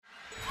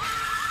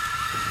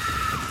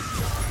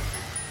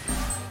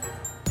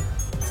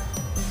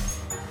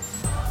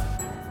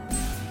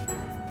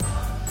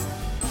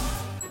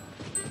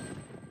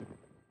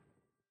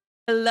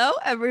Hello,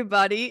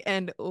 everybody,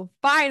 and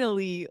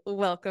finally,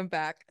 welcome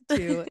back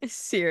to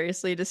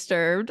Seriously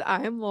Disturbed.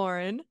 I'm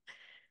Lauren.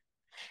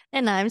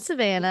 And I'm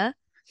Savannah.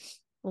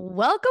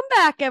 Welcome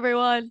back,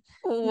 everyone.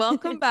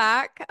 Welcome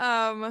back.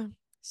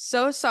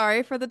 So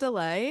sorry for the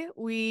delay.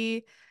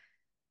 We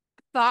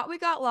thought we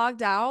got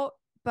logged out,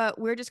 but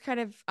we're just kind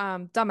of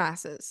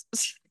dumbasses.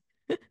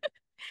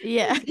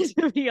 Yeah,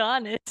 to be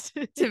honest.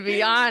 To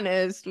be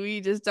honest,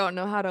 we just don't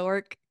know how to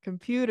work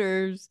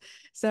computers.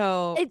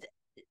 So, it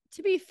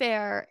to be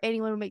fair,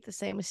 anyone would make the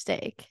same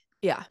mistake.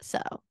 yeah,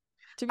 So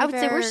to I be would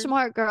say we're fair,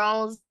 smart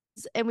girls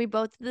and we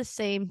both did the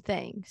same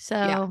thing.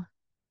 yeah. So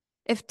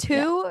If yeah,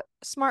 two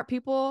smart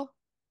people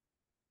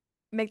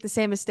make the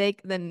same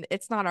mistake, then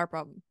it's not our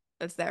problem.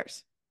 It's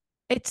theirs.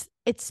 it's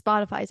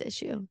Spotify's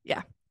issue.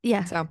 Yeah.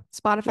 Yeah, So,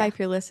 Spotify, yeah, if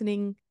you're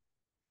listening,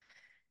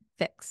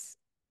 fix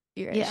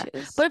your yeah.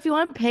 issues. But if you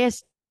want to pay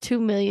us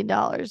 $2 million,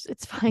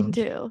 it's fine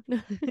too.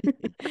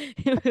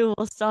 We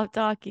will stop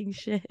talking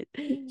shit.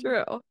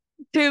 True.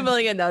 2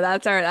 million though.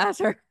 That's our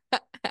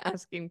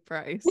asking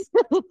price. Is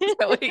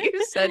that what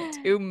you said?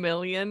 2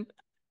 million?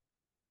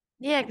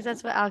 Yeah, because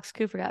that's what Alex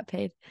Cooper got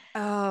paid.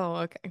 Oh,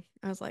 okay.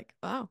 I was like,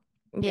 wow.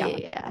 Yeah,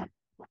 Yeah.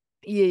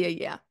 yeah,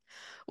 Yeah.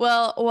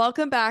 Well,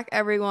 welcome back,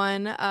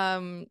 everyone.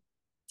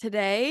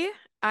 Today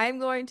I'm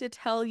going to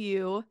tell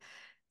you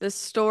the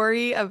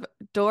story of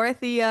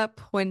Dorothea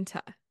Puente.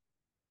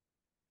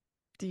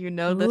 Do you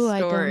know the Ooh, I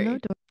don't know story?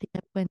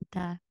 Dorothea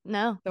Puente.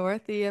 No,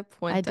 Dorothea I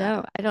Puente.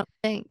 don't. I don't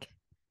think.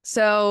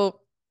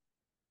 So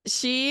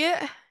she,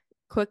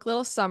 quick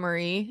little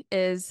summary,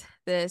 is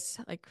this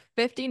like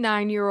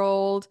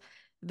 59-year-old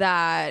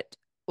that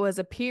was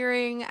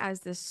appearing as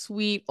this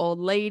sweet old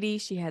lady.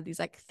 She had these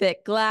like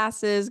thick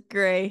glasses,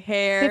 gray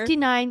hair.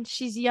 59,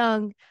 she's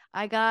young.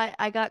 I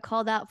got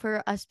called out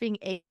for us being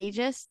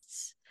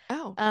ageists.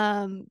 Oh,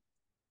 Um,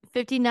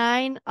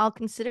 59, I'll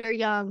consider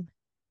young.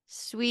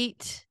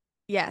 Sweet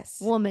yes.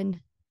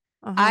 woman.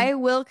 Uh-huh. I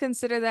will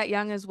consider that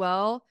young as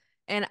well.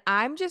 And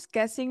I'm just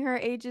guessing her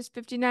age is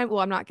 59. Well,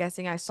 I'm not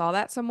guessing. I saw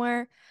that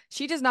somewhere.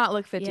 She does not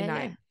look Yeah, yeah.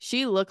 59.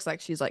 She looks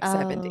like she's like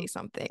 70 Oh,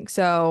 something.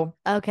 So,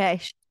 okay.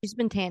 She's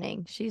been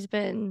tanning. She's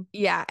been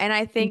yeah. And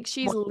I think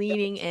she's more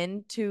leaning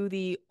into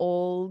the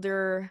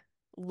older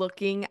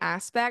looking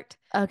aspect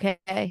okay.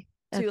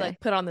 to Okay. like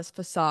put on this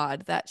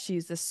facade that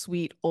she's this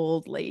sweet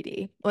old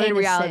lady. When in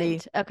reality,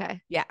 Innocent.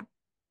 Okay. yeah.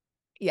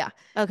 Yeah.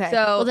 Okay.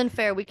 Well So, then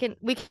fair. We can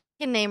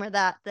name her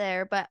that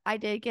there, but I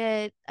did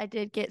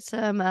get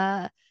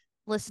some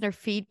listener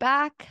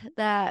feedback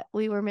that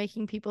we were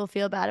making people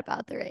feel bad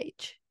about their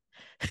age.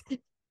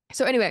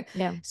 so anyway,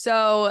 Yeah.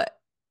 so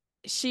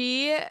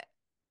she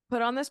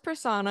put on this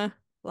persona.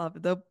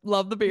 Love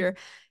the beer.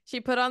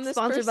 She put on this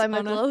Sponsored by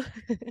persona.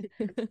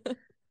 Michelob.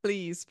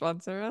 Please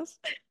sponsor us.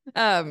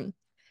 Um,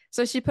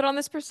 so she put on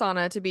this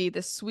persona to be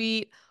the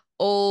sweet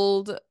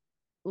old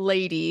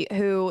lady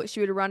who she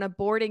would run a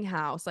boarding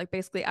house, like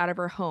basically out of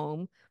her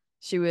home.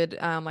 She would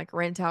like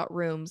rent out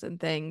rooms and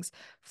things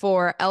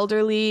for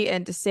elderly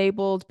and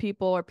disabled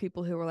people or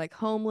people who were like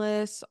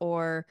homeless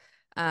or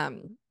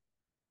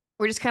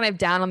were just kind of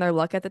down on their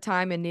luck at the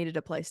time and needed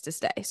a place to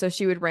stay. So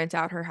she would rent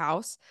out her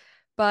house.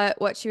 But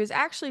what she was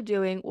actually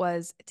doing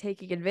was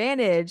taking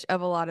advantage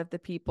of a lot of the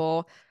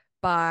people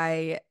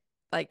by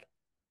like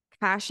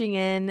cashing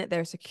in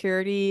their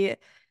security,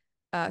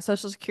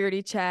 social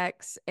security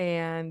checks,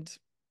 and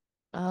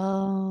then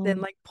Oh.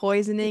 like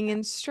poisoning Yeah.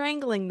 and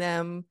strangling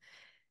them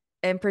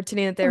and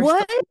pretending that they were still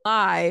What?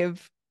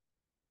 alive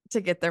to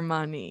get their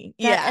money.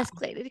 That Yeah,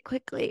 escalated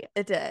quickly.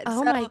 it did.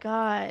 Oh my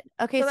God.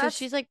 Okay, So so that's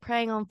she's like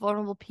preying on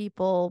vulnerable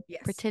people,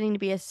 yes. pretending to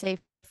be a safe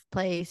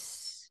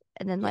place,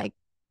 and then Yeah. like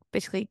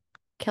basically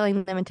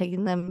killing them and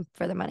taking them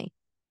for their money.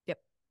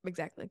 Yep.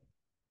 Exactly.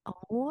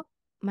 Oh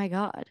my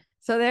God.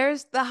 So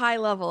there's the high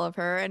level of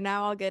her, and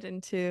now I'll get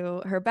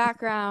into her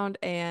background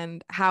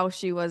and how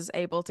she was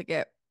able to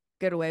get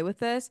away with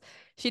this.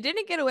 She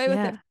didn't get away with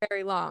it Yeah, for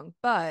very long,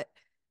 but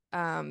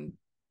um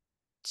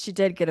she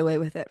did get away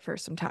with it for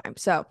some time.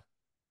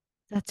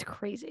 that's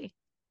crazy.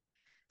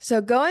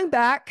 So going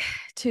back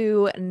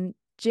to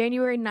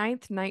January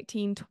 9th,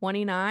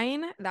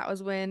 1929, that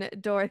was when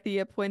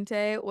Dorothea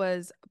Puente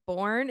was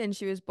born, and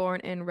she was born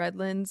in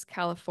Redlands,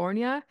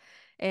 California,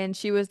 and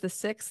she was the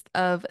sixth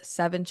of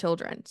seven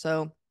children.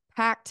 So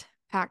packed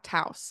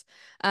house.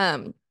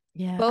 Um,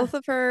 Yeah. both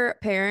of her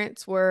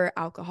parents were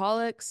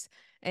alcoholics,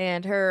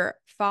 and her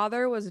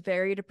father was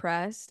very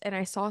depressed. And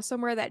I saw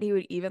somewhere that he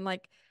would even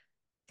like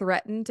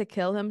threaten to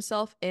kill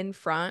himself in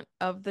front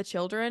of the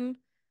children.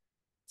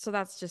 So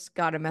that's just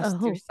gotta mess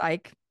with your Oh,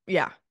 psyche.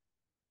 Yeah.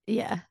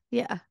 yeah,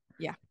 yeah,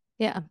 Yeah.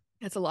 yeah.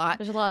 It's a lot.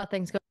 There's a lot of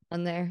things going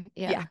on there.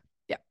 Yeah. Yeah.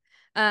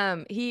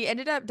 Yeah. He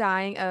ended up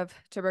dying of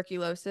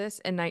tuberculosis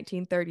in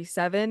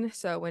 1937.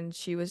 So when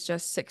she was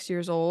just 6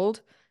 years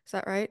old. Is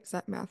that right? Is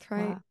that math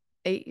right? Wow.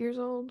 8 years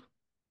old?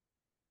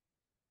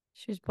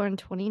 She was born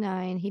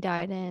 29. He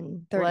died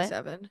in what?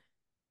 37.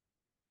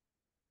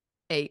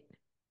 8.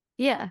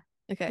 Yeah.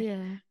 Okay.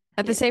 Yeah.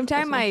 At the Yeah. same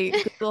time, Closer.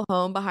 my Google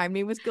Home behind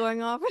me was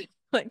going off.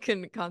 Like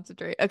couldn't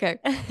concentrate. Okay.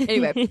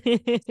 Anyway,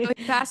 so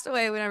he passed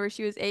away whenever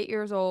she was 8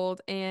 years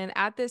old, and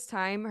at this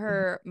time,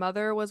 her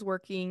mother was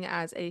working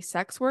as a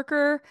sex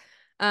worker,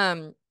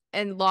 um,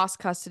 and lost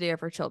custody of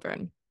her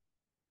children.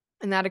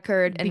 And that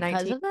occurred in Because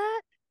 19. of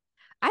that?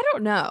 I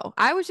don't know.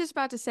 I was just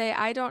about to say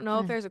I don't know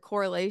if Uh, there's a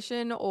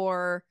correlation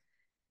or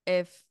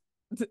if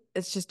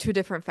it's just two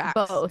different facts.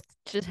 Both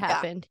just Yeah,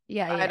 happened.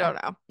 Yeah, I yeah, don't know.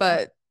 yeah.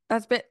 But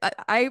that's been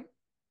I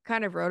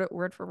kind of wrote it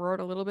word for word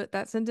a little bit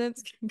that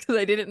sentence because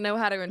I didn't know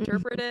how to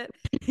interpret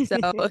it. So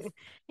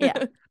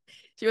Yeah.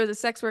 she was a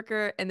sex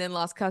worker and then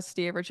lost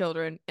custody of her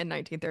children in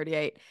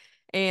 1938.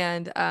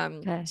 And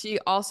Okay. she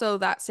also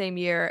that same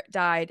year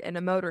died in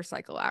a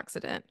motorcycle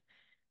accident.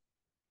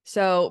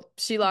 So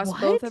she lost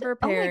both What? of her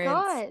Oh my parents,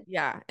 God.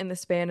 yeah, in the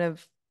span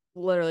of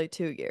literally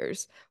 2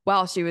 years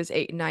while she was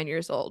 8 and 9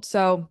 years old.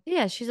 So,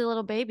 Yeah, she's a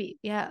little baby.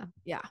 Yeah.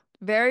 yeah,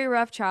 very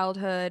rough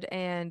childhood.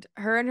 And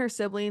her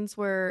siblings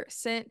were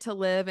sent to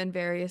live in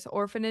various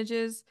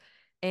orphanages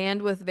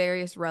and with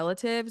various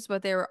relatives,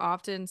 but they were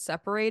often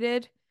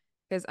separated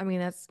because, I mean,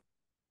 that's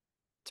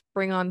to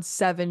bring on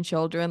 7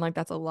 children. Like,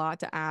 that's a lot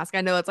to ask.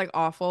 I know it's like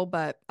awful,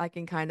 but I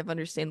can kind of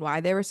understand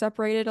why they were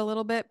separated a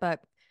little bit.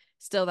 But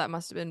still, that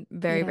must have been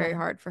very, very Yeah.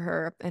 hard for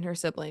her and her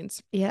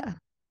siblings. Yeah.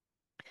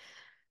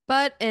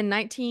 But in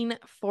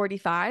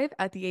 1945,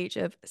 at the age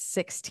of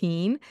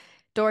 16,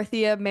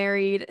 Dorothea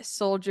married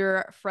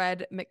soldier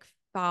Fred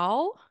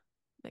McFowle.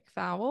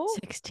 McFowle?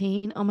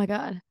 16. Oh my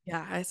God.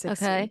 Yeah, at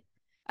 16. Okay.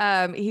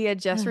 He had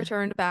just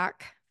returned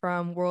back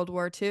from World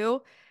War II,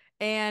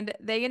 and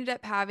they ended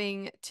up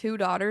having 2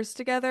 daughters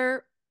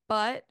together,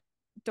 but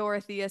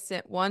Dorothea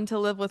sent one to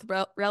live with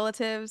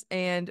relatives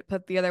and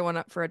put the other one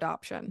up for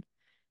adoption.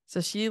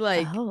 So she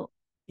like, Oh,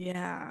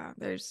 yeah,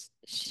 there's,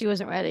 she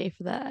wasn't ready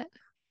for that.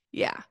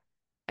 yeah,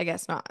 I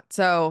guess not.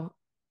 So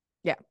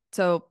yeah.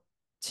 So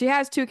she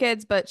has 2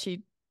 kids, but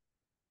she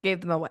gave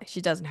them away.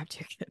 She doesn't have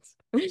 2 kids.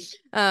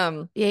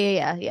 Yeah, yeah,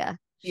 yeah, yeah.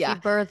 She Yeah.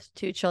 birthed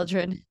 2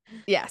 children.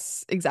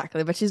 Yes,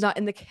 exactly. But she's not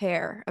in the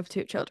care of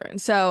 2 children.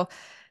 So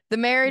the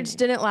marriage Yeah.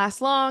 didn't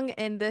last long,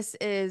 and this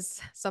is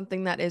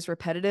something that is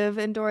repetitive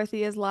in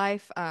Dorothea's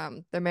life.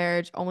 The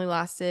marriage only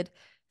lasted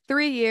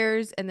 3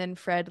 years, and then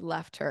Fred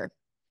left her.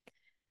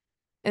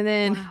 And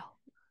then, Wow.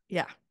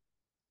 yeah.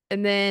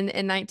 And then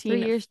in 3 19,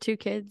 years, 2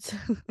 kids.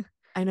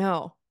 I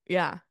know.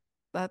 Yeah.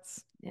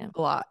 That's Yeah.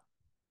 a lot.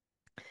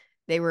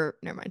 They were,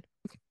 never mind.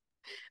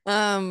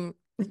 Um,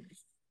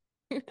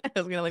 I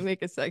was gonna like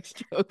make a sex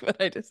joke,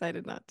 but I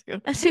decided not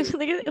to. I see what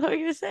are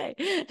you gonna say?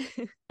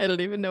 I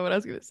don't even know what I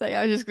was gonna say.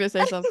 I was just gonna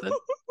say something.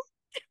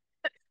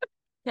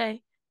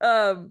 Okay.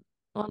 Um,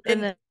 On to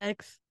and the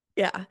next.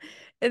 yeah,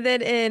 and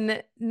then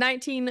in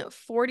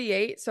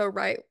 1948, so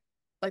right,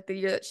 like the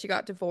year that she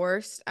got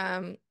divorced,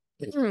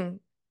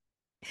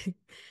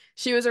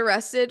 she was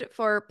arrested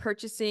for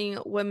purchasing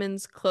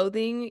women's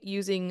clothing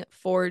using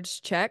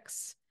forged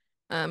checks.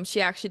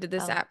 She actually did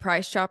this Oh. at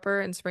Price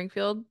Chopper in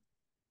Springfield.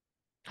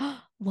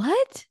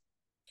 What?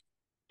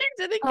 I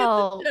didn't get the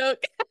Oh,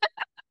 joke.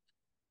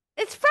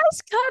 it's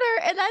Price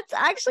Cutter, and that's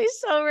actually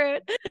so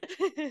rude.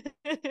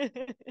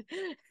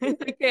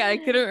 Okay, I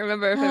couldn't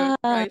remember if it was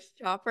Uh, Price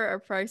Chopper or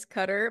Price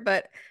Cutter,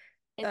 but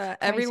it's Price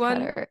everyone,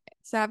 Cutter.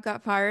 Sav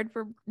got fired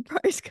for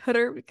Price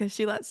Cutter because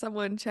she let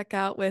someone check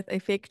out with a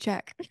fake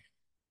check.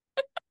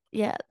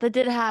 Yeah, that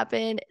did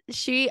happen.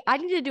 I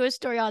need to do a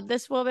story on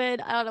this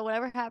woman. I don't know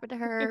whatever happened to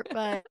her,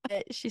 but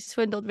she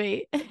swindled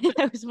me.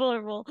 I was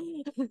vulnerable.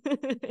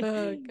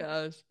 Oh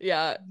gosh.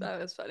 Yeah, that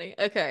was funny.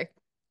 Okay.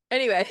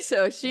 Anyway,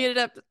 so she Yeah.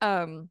 ended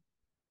up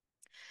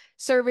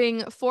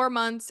serving 4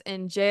 months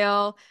in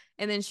jail,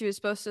 and then she was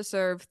supposed to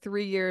serve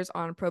 3 years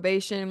on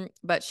probation,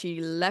 but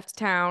she left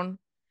town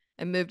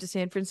and moved to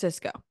San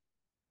Francisco.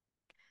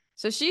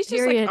 So she's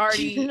just like Period.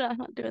 already, I'm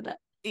not doing that.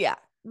 yeah,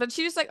 but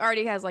she just like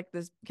already has like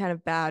this kind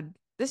of bad.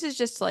 This is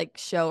just to, like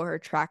show her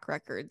track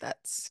record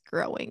that's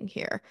growing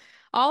here.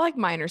 All like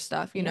minor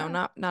stuff, Yeah.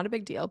 not a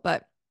big deal,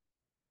 but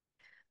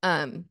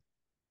um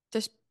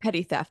just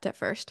petty theft at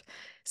first.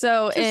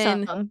 So To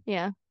some,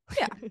 yeah.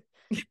 yeah,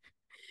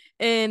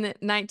 in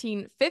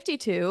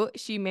 1952,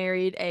 she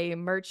married a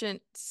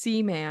merchant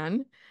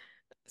seaman,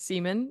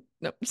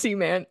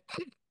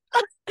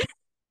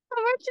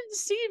 Merchant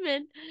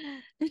seaman.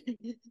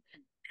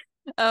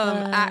 um,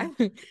 Uh,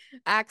 A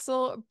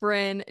Axel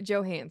Bryn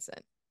Johansson.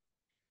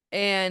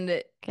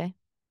 And okay.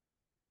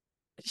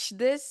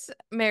 this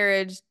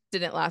marriage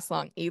didn't last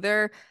long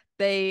either.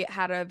 They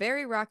had a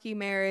very rocky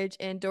marriage,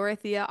 and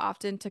Dorothea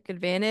often took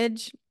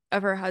advantage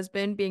of her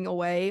husband being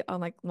away on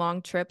like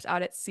long trips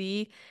out at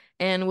sea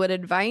and would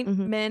invite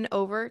Hmm. men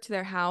over to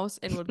their house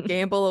and would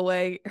gamble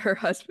away her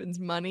husband's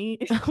money.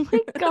 Oh my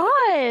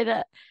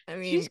God.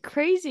 I She's mean,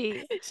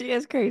 crazy. she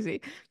is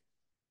crazy.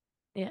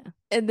 Yeah.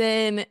 And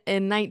then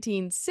in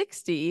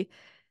 1960,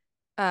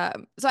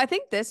 so I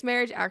think this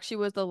marriage actually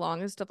was the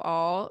longest of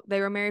all. They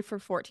were married for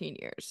 14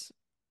 years.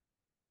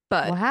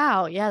 But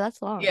Wow. Yeah,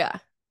 that's long. yeah,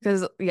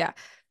 because yeah.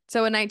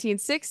 So in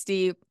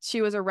 1960,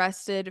 she was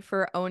arrested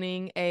for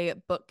owning a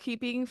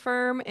bookkeeping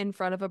firm in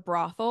front of a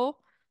brothel.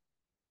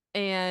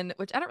 and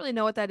which I don't really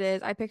know what that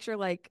is. I picture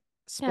like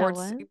Yeah, sports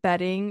what?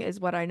 betting is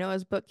what I know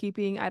as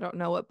bookkeeping. I don't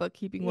know what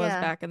bookkeeping was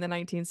Yeah. back in the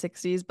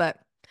 1960s, but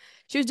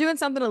she was doing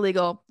something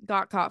illegal,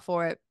 got caught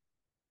for it.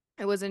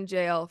 I was in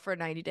jail for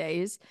 90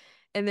 days.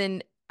 And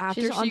then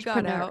She's after an she got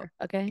out, entrepreneur,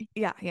 okay?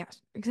 yeah, yeah,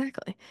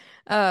 exactly.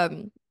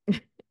 Um,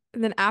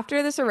 and then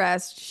after this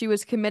arrest, she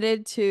was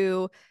committed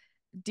to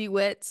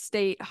DeWitt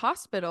State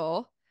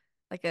Hospital,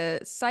 like a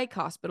psych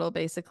hospital,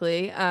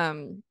 basically,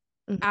 Mhm.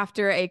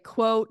 after a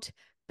quote,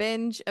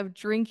 binge of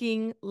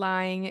drinking,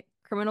 lying,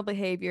 criminal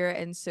behavior,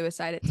 and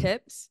suicide at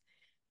tips.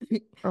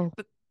 Oh.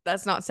 But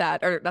that's not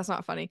sad, or that's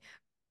not funny.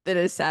 It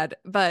is sad,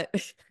 but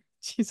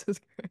Jesus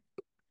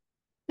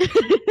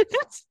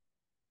Christ.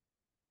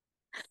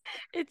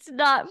 It's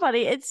not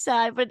funny. It's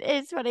sad, but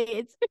it's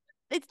funny.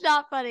 It's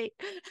not funny.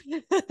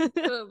 I don't It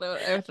know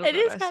what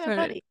is I was kind of trying to.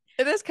 funny.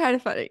 It is kind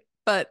of funny,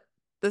 but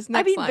this I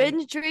next mean, line,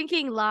 binge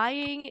drinking,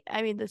 lying.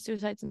 I mean, the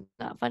suicide's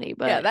not funny,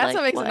 yeah, but that's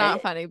what like, makes it what?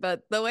 not funny,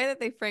 but the way that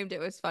they framed it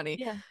was funny.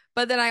 Yeah.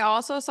 But then I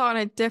also saw in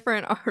a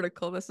different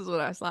article, this is what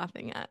I was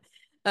laughing at,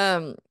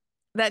 um,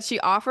 that she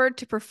offered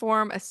to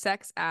perform a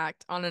sex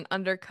act on an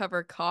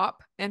undercover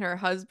cop, and her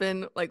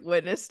husband like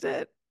witnessed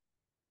it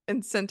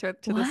and sent her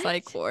to the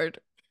psych What? ward.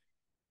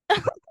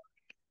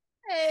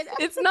 And-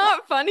 It's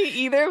not funny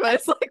either, but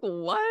it's like,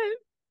 what?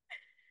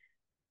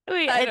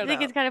 Wait, I I don't think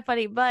know. it's kind of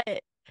funny,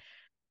 but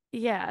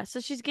yeah. So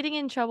she's getting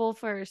in trouble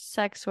for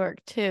sex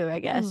work too, I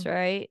guess, Mm,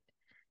 right?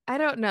 I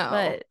don't know.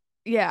 But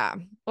Yeah.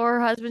 or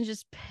her husband's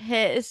just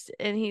pissed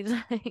and he's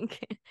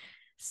like,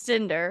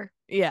 Cinder.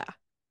 Yeah.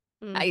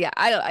 Mm. Yeah,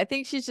 I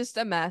think she's just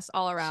a mess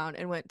all She, around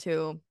and went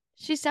to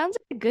she sounds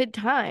like a good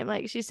time.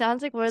 Like she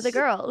sounds like one of the she,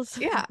 girls.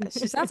 yeah,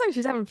 she sounds like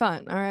she's having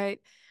fun, all right.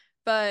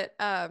 But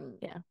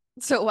Yeah.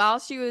 so while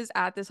she was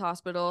at this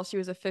hospital, she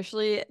was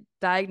officially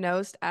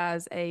diagnosed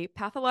as a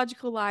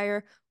pathological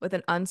liar with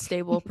an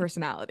unstable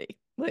personality,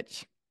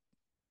 which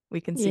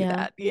we can see Yeah.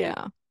 that.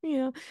 Yeah.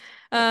 Yeah.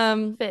 Yeah.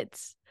 Um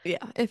Fits.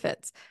 yeah, it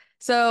fits.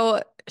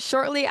 So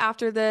shortly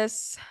after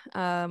this,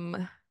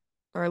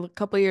 or a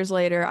couple years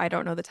later, I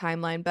don't know the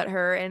timeline, but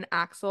her and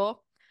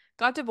Axel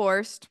got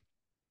divorced.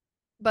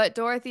 But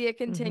Dorothea Hmm.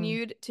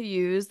 continued to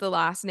use the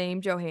last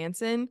name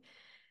Johansson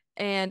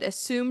and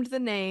assumed the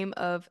name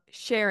of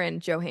Sharon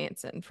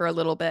Johansson for a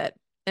little bit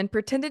and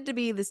pretended to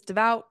be this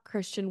devout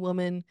Christian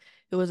woman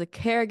who was a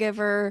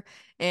caregiver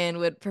and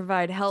would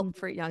provide help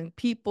for young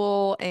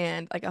people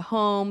and like a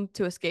home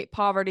to escape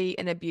poverty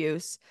and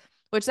abuse,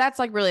 which that's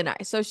like really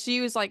nice. So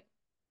she was like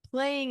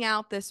playing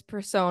out this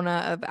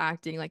persona of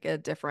acting like a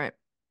different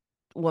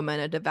woman,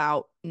 a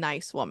devout,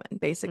 nice woman,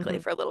 basically,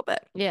 Hmm. for a little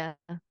bit. Yeah.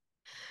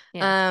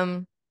 Yeah.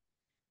 Um,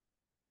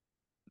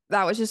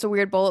 that was just a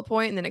weird bullet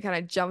point, and then it kind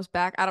of jumps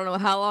back. I don't know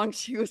how long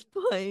she was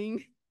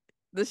playing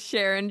the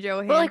Sharon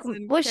But like,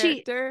 Johansson was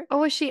she, character. or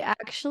was she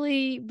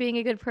actually being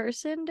a good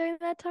person during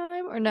that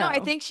time, or No, I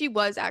no? think she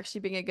was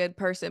actually being a good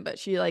person, but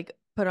she like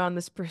put on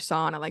this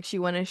persona. Like she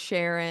went as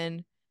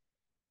Sharon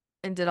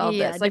and did all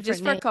Yeah, this, like just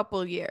different for a name.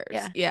 couple years.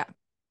 Yeah. Yeah.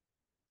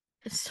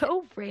 It's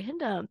so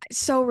random.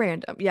 So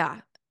random.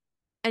 Yeah.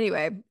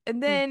 Anyway, and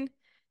Mm. then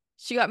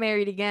she got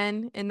married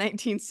again in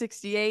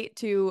 1968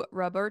 to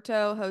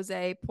Roberto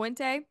Jose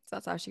Puente. So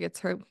that's how she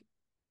gets her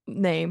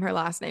name, her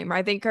last name.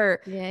 I think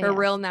her Yeah, her yeah.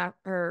 real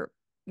her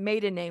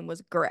maiden name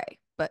was Gray,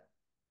 but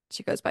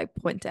she goes by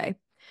Puente.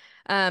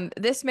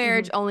 This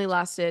marriage Hmm. only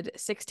lasted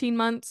 16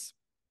 months,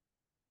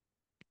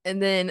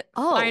 and then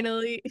Oh,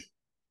 finally,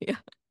 yeah,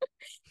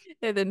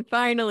 and then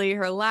finally,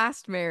 her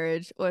last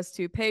marriage was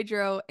to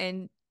Pedro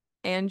and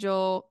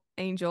Angel.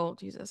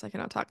 Jesus, I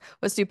cannot talk.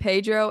 Was to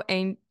Pedro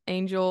and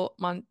Angel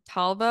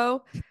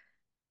Montalvo,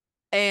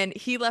 and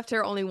he left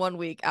her only 1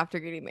 week after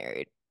getting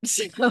married.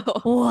 So.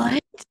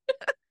 what?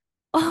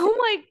 Oh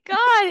my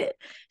God.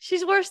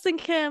 She's worse than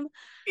Kim.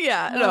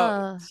 Yeah, no,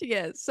 Uh, she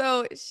is.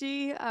 So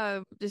she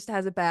just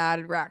has a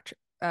bad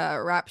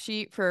rap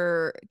sheet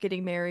for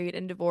getting married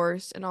and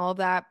divorced and all of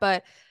that.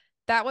 But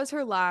that was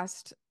her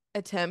last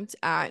attempt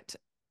at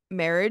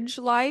marriage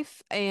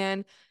life.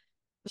 And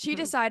she mhm,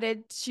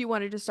 decided she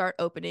wanted to start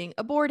opening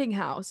a boarding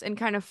house and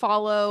kind of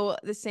follow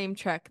the same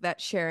trek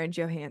that Sharon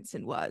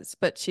Johansson was.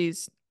 But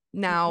she's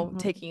now mhm.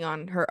 taking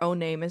on her own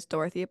name as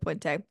Dorothea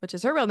Puente, which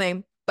is her real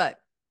name, but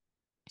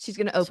she's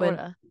going to open,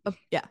 Sorta.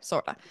 yeah,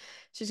 sort of.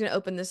 She's going to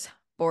open this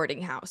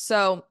boarding house.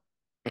 So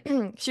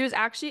she was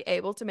actually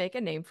able to make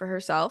a name for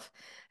herself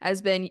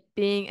as being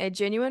a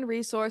genuine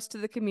resource to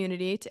the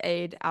community to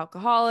aid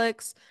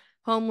alcoholics,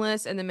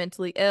 homeless, and the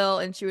mentally ill.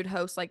 And she would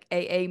host like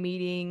AA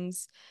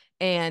meetings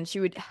and she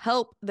would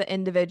help the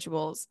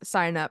individuals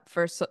sign up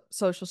for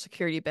social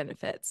security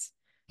benefits.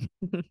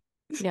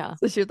 Yeah,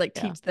 So she would like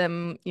yeah. teach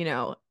them,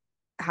 how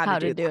to How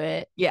to do do that.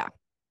 it. Yeah.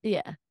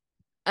 Yeah.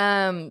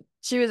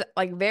 She was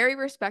like very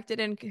respected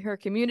in her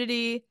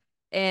community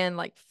and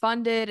like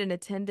funded and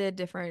attended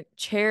different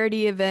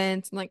charity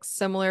events and like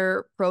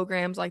similar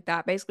programs like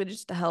that, basically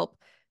just to help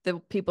the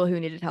people who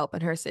needed help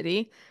in her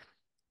city.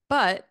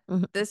 But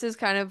Mhm. this is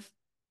kind of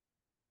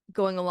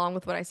going along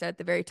with what I said at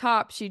the very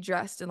top. She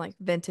dressed in like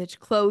vintage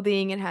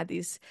clothing and had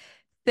these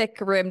thick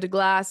rimmed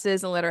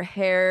glasses and let her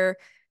hair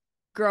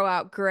grow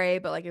out gray,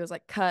 but like it was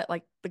like cut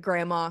like the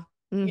grandma,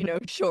 Hmm.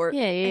 short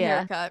Yeah, yeah, yeah.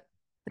 haircut.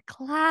 The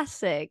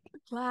classic.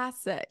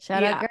 Classic.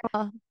 Shout out Yeah.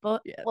 grandma.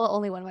 But Yeah. well,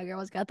 only one of my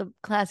grandmas got the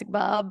classic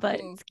bob, but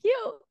Mm.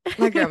 it's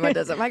My grandma cute.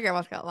 doesn't. My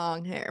grandma's got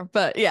long hair,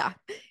 but yeah.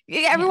 Yeah,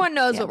 Yeah, everyone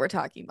knows yeah. what we're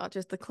talking about.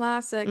 Just the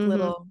classic Hmm.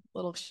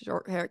 little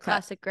short haircut.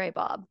 Classic gray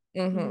bob.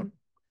 hmm Hmm.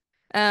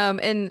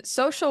 And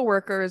social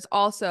workers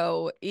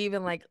also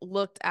even like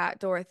looked at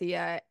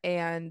Dorothea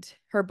and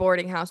her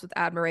boarding house with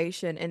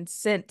admiration and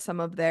sent some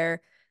of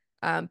their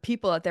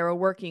people that they were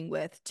working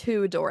with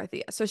to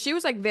Dorothea. So she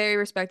was like very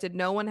respected.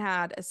 No one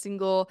had a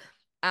single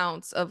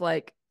ounce of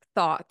like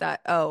thought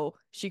that, oh,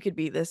 she could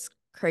be this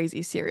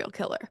crazy serial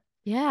killer.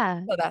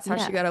 Yeah, So that's how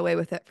she yeah, got away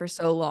with it for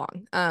so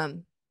long.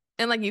 And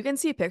like you can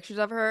see pictures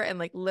of her and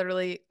like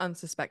literally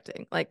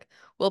unsuspecting. Like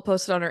we'll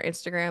post it on her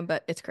Instagram,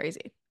 but it's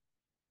crazy.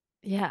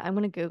 yeah. I'm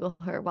gonna Google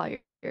her while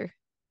you're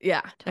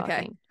Yeah. Okay.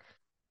 talking.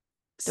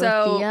 So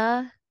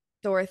Dorothea.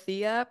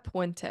 Dorothea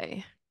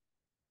Puente.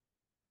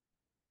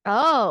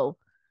 Oh,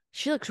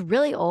 she looks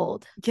really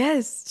old.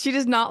 Yes, she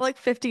does not look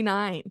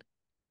 59.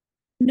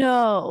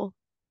 No,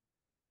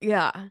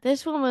 Yeah.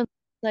 this woman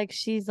like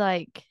she's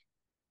like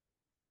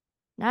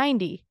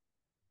 90.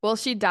 Well,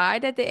 she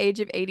died at the age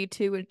of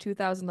 82 in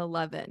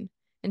 2011,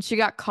 and she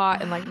got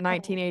caught in like Wow.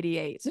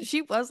 1988. So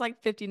she was like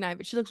 59,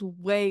 but she looks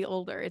way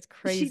older. It's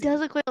She does crazy.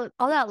 look like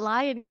all that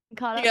lion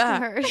caught up to Yeah.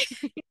 her.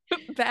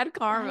 Bad That's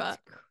karma.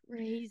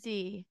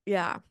 crazy.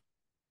 Yeah.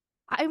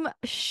 I'm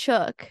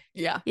shook.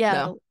 Yeah. Yeah,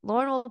 No.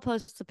 Lauren will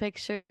post the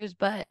pictures,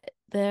 but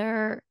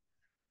they're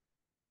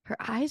her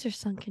eyes are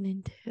sunken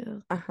in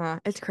too. Uh-huh.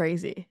 It's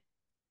crazy.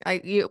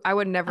 I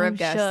would never I'm have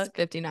guessed shook.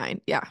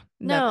 59. Yeah,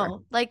 never.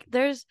 No, like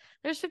there's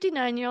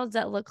 59-year-olds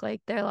that look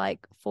like they're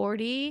like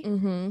 40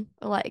 Mm-hmm.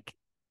 or like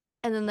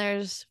and then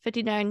there's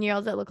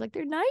 59-year-olds that look like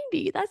they're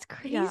 90. That's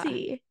Yeah.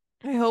 crazy.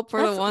 I hope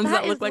for the ones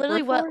That that look is like we're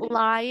literally what 40.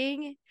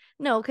 lying.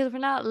 No, because we're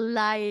not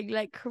lying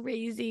like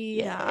crazy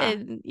Yeah,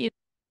 and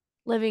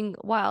living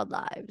wild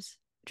lives.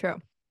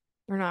 true.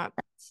 We're not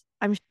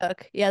I'm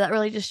shook. Yeah, that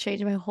really just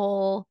changed my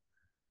whole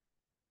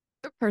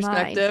mind.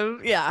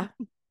 perspective. Yeah.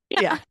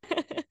 Yeah.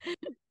 Yeah.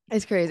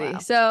 It's crazy. Wow.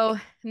 So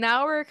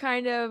now we're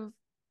kind of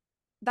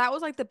that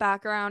was like the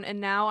background, and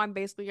now I'm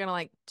basically gonna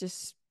like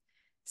just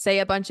say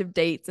a bunch of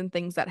dates and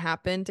things that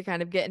happened to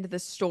kind of get into the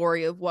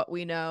story of what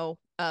we know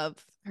of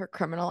her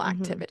criminal Hmm.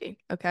 activity.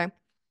 Okay. Yeah,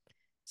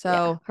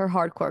 So, her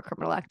hardcore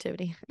criminal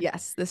activity.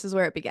 yes, this is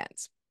where it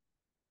begins.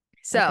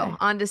 So, Okay.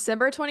 on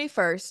December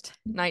 21st,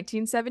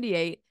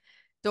 1978,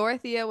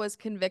 Dorothea was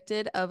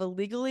convicted of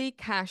illegally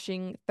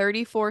cashing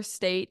 34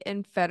 state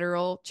and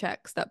federal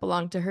checks that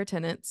belonged to her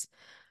tenants,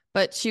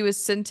 but she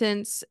was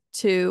sentenced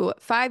to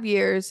 5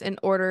 years in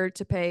order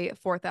to pay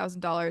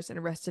 $4,000 in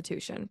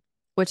restitution,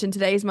 which in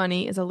today's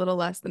money is a little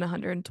less than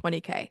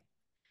 120K.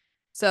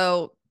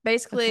 So, Okay.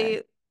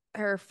 basically,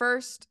 her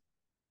first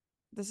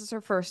this is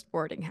her first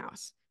boarding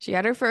house. She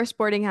had her first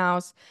boarding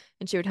house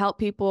and she would help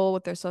people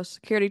with their social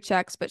security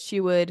checks, but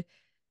she would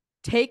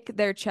take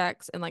their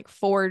checks and like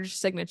forge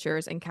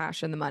signatures and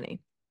cash in the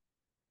money.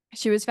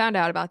 She was found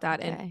out about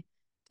that in Okay.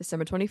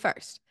 December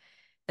 21st.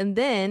 And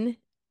then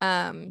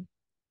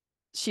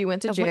she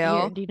went to Of what year?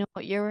 jail Do you know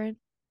what year we're in?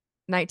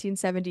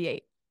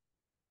 1978.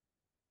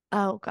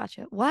 Oh,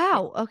 gotcha. Yeah.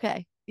 Wow.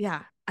 Okay.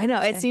 Yeah. I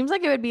know. It Okay. seems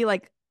like it would be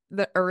like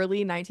the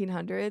early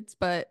 1900s,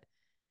 but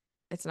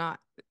it's not.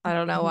 I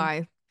don't know Hmm.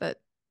 why,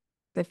 but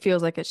it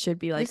feels like it should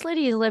be This like,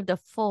 lady has lived a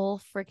full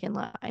freaking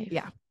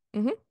yeah.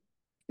 life.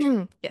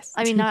 Yes.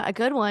 I mean, not a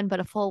good one, but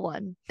a full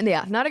one,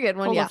 Yeah, not a good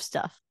one. full Yeah. of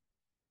stuff.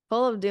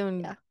 Full of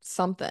doing Yeah.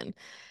 something.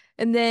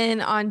 And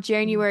then on Mhm.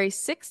 January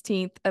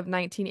 16th of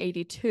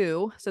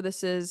 1982, so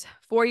this is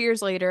 4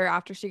 years later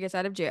after she gets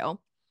out of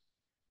jail,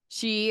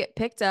 she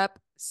picked up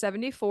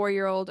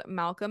 74-year-old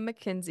Malcolm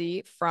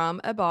McKenzie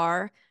from a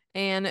bar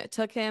and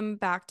took him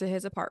back to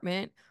his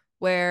apartment,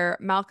 where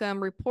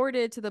Malcolm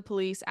reported to the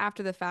police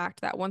after the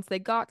fact that once they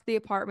got to the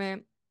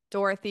apartment,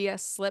 Dorothea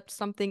slipped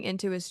something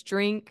into his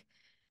drink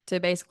to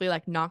basically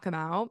like knock him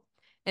out,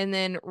 and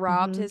then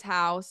robbed Mhm. his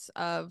house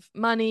of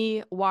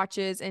money,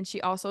 watches, and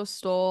she also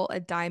stole a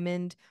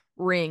diamond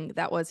ring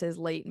that was his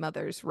late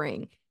mother's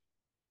ring.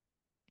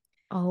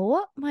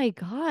 Oh my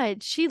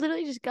God. She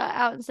literally just got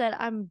out and said,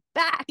 "I'm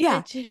back,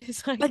 Yeah,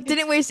 bitches." like Like,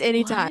 didn't waste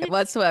any time what?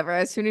 whatsoever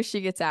as soon as she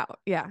gets out.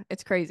 Yeah,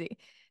 it's crazy.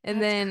 And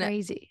That's then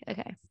crazy.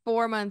 Okay.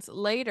 4 months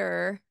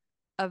later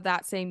of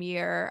that same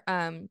year,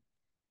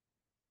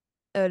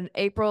 in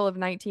April of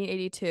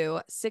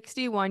 1982,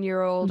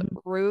 61-year-old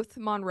Mhm. Ruth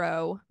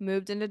Monroe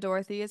moved into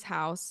Dorothea's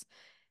house,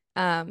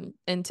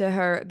 into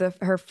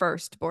her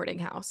first boarding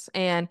house.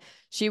 And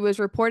she was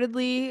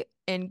reportedly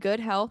in good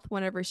health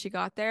whenever she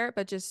got there,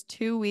 but just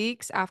 2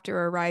 weeks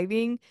after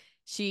arriving,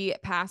 she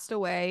passed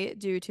away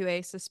due to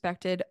a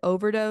suspected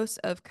overdose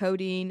of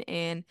codeine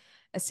and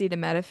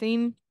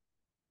acetaminophen.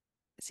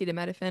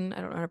 Acetaminophen,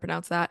 I don't know how to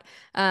pronounce that.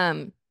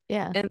 Um,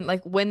 Yeah. and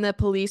like when the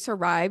police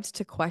arrived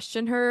to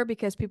question her,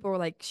 because people were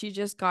like, she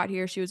just got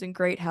here, she was in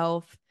great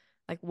health.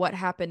 Like, what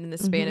happened in the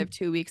span Hmm. of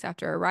 2 weeks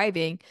after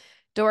arriving?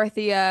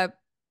 Dorothea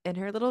in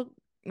her little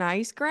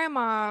nice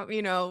grandma,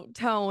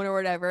 tone or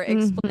whatever,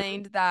 Mm-hmm.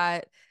 explained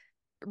that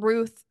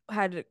Ruth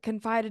had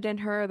confided in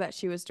her that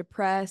she was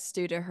depressed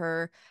due to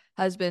her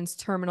husband's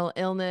terminal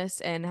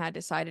illness and had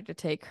decided to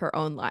take her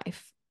own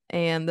life.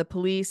 And the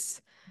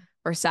police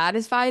were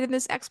satisfied in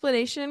this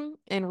explanation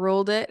and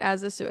ruled it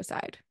as a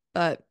suicide.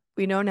 But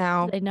we know Did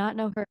now, they not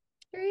know her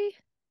history?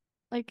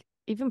 Like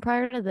even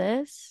prior to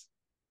this?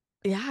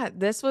 yeah,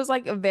 this was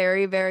like a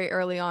very, very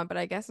early on, but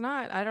I guess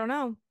not. I don't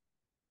know.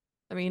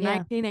 I mean, Yeah.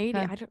 1980,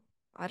 Okay.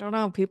 I don't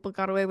know. People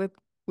got away with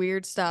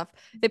weird stuff.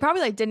 They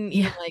probably like didn't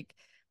even Yeah. like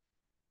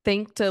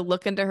think to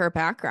look into her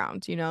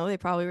background, you know? They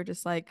probably were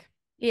just like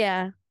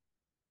Yeah. Mm.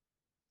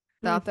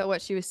 thought that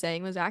what she was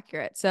saying was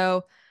accurate.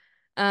 So,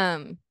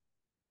 um,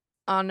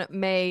 on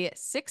May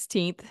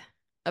 16th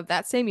of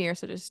that same year,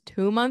 so just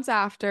 2 months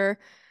after,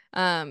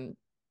 um,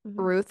 Hmm.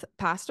 Ruth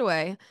passed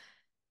away,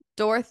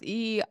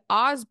 Dorothy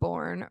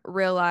Osborne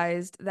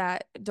realized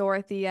that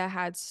Dorothea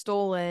had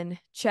stolen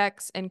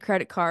checks and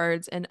credit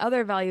cards and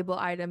other valuable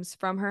items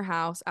from her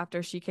house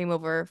after she came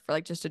over for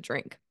like just a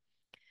drink.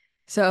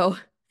 So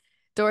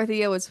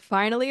Dorothea was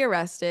finally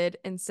arrested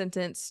and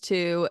sentenced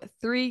to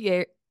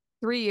 3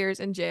 years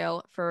in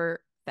jail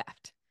for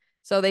theft.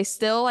 So they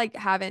still like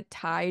haven't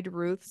tied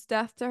Ruth's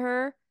death to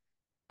her.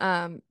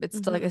 It's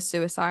still like a Hmm.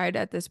 suicide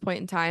at this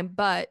point in time,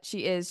 but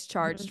she is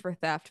charged Hmm. for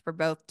theft for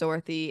both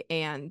Dorothy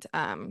and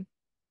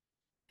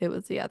who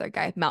was the other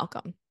guy?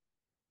 Malcolm.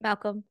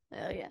 Malcolm.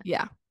 Oh yeah.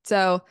 Yeah.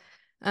 So,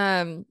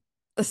 um,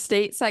 a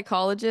state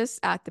psychologist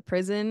at the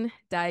prison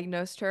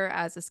diagnosed her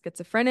as a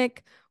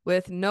schizophrenic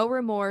with no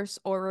remorse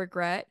or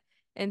regret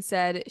and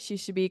said she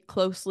should be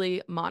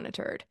closely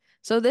monitored.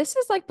 So this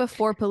is like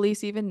before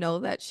police even know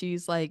that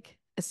she's like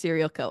a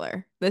serial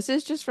killer. This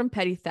is just from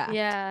petty theft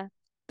Yeah.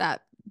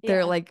 that they're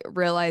Yeah. like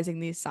realizing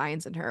these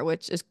signs in her,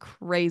 which is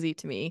crazy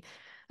to me.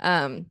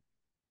 Um,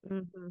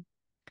 Hmm.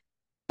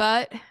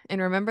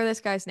 and remember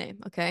this guy's name,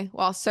 okay?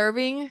 While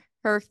serving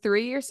her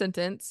 3 year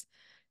sentence,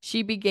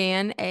 she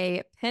began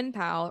a pen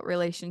pal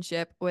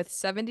relationship with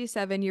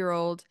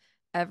 77-year-old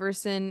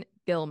Everson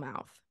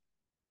Gilmouth.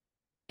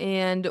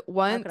 And How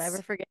could I ever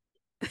once, forget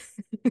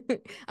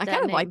I kind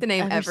that of like name? the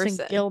name Everson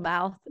Everson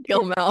Gilmouth.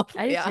 Gilmouth.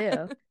 I do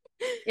Yeah. too.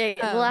 Yeah,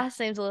 the Um, last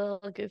name's a little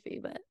goofy,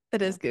 but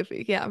it is yeah.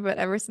 goofy. Yeah, but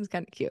Everson's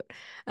kind of cute.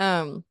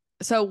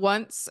 So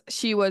once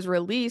she was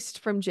released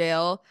from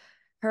jail,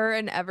 her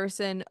and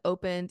Everson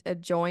opened a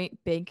joint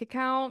bank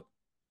account.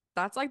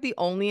 That's like the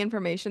only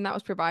information that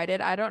was provided.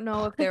 I don't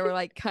know if they were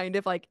like kind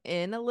of like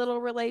in a little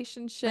Like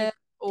relationship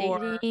or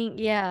dating.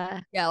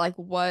 Yeah, yeah, like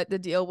what the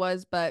deal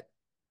was, but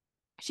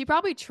she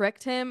probably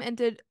tricked him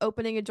into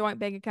opening a joint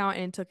bank account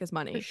and took his for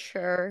money.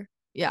 sure.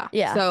 Yeah.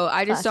 Yeah, So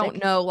I just don't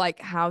classic. know like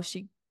how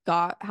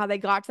they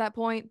got to that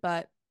point,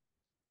 but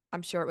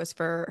I'm sure it was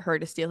for her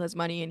to steal his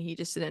money and he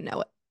just didn't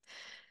know it.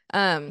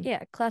 Um,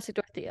 Yeah, classic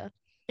Dorothea.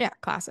 yeah,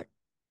 classic.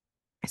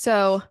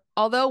 So,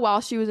 although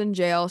while she was in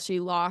jail, she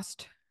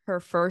lost her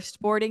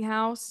first boarding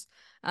house.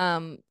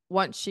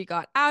 Once she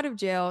got out of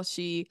jail,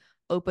 she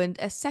opened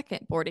a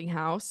second boarding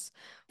house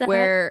That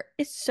where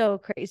is so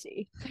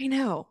crazy. I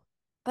know,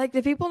 like,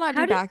 do people not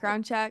do How did,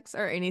 background checks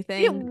or yeah,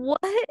 anything? what?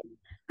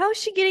 How is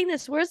she getting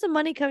this? Where's the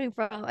money coming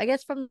from? I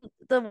guess from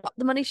the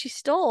money she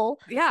stole.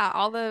 Yeah,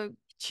 all the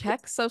It's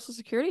checks, social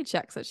security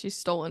checks that she's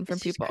stolen from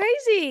it's just people.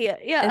 crazy.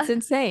 It's Yeah.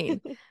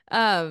 insane.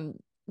 Um,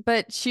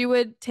 but she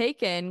would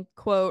take in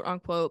quote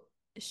unquote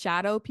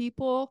shadow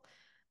people.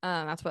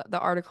 That's what the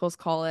articles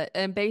call it.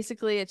 And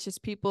basically, it's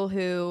just people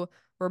who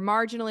were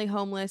marginally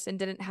homeless and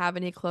didn't have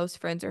any close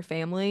friends or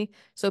family.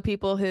 So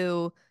people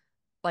who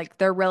like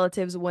their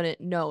relatives wouldn't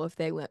know if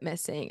they went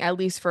missing, at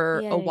least for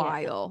Yeah, a yeah, yeah.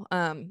 while.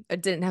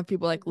 It didn't have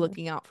people like Hmm.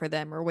 looking out for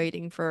them or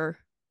waiting for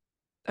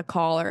a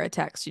call or a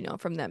text,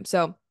 from them.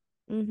 So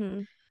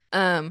Hmm.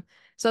 um,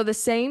 so the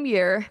same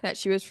year that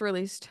she was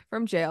released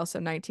from jail, so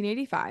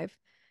 1985,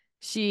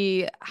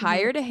 she Hmm.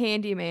 hired a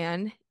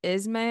handyman,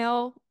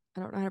 Ismail, I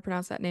don't know how to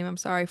pronounce that name, I'm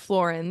sorry,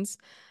 Florens,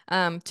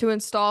 to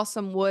install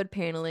some wood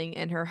paneling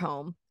in her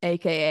home,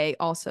 aka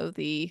also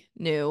the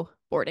new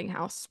boarding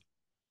house.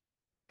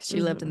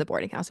 She lived in Hmm. the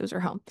boarding house, it was her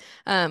home.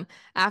 Um,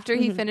 After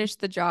he Hmm. finished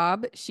the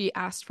job, she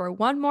asked for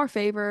one more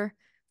favor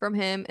from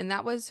him, and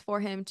that was for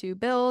him to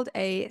build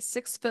a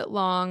 6 foot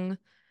long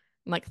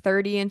like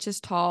 30 inches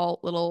tall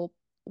little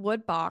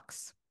wood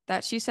box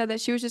that she said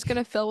that she was just going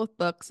to fill with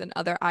books and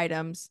other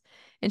items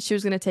and she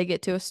was going to take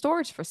it to a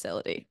storage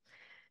facility.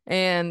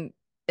 And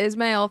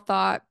Ismail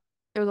thought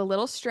it was a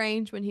little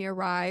strange when he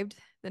arrived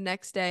the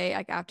next day,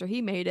 like after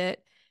he made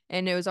it,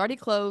 and it was already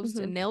closed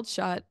Hmm. and nailed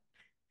shut,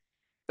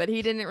 but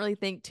he didn't really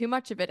think too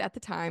much of it at the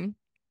time.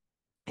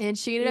 And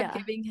she ended up Yeah.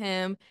 giving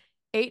him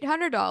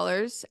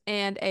 $800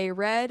 and a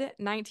red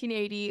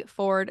 1980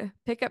 Ford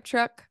pickup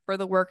truck for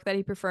the work that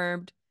he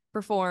performed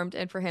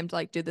and for him to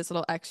like do this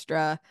little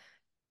extra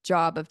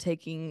job of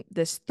taking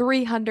this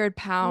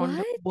 300-pound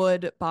What?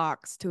 wood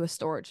box to a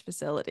storage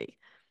facility.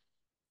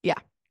 Yeah.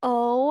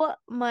 Oh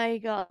my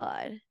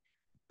God.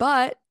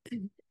 But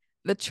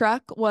the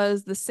truck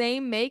was the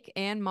same make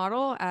and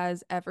model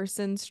as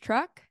Everson's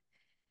truck.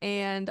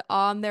 And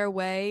on their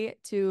way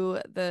to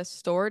the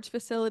storage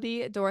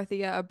facility,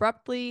 Dorothea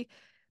abruptly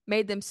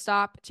made them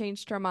stop,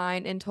 changed her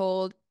mind, and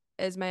told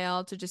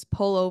Ismael to just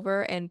pull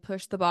over and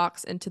push the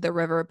box into the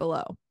river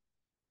below.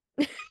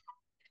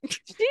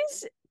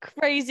 She's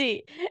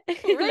crazy.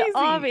 It's Crazy.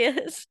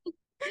 obvious.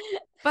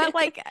 But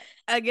like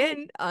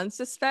again,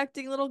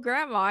 unsuspecting little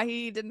grandma,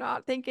 he did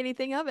not think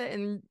anything of it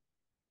and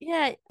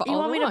Yeah, you followed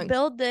want me to along.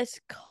 build this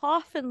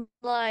coffin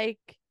like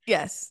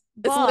Yes,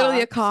 it's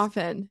literally a box?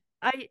 coffin.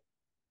 I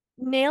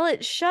nail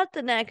it shut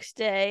the next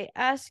day,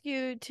 ask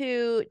you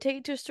to take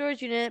it to a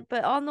storage unit,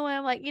 but on the way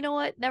I'm like, you know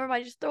what? Never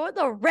mind, just throw it in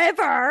the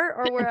river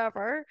or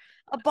wherever,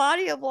 a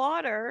body of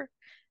water,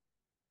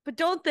 but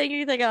don't think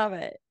anything of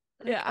it.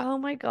 Like, Yeah, oh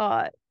my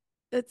God.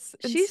 it's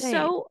She's insane.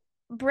 so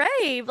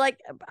brave. Like,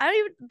 I don't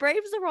even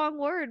brave is the wrong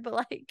word, but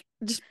like,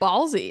 Just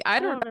ballsy. I I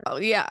don't don't know. know.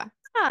 Yeah.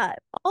 God,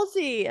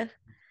 ballsy.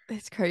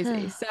 It's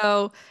crazy.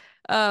 So,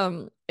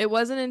 it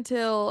wasn't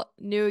until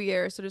New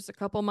Year, so just a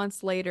couple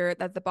months later,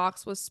 that the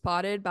box was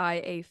spotted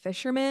by a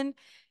fisherman,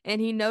 and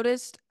he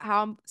noticed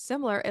how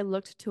similar it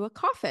looked to a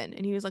coffin.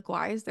 And he was like,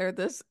 "Why is there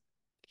this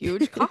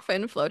huge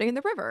coffin floating in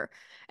the river?"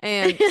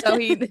 And so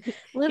he he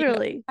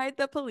Literally. notified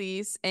the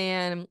police,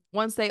 and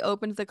once they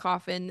opened the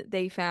coffin,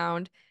 they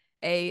found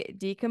a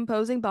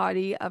decomposing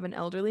body of an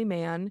elderly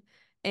man,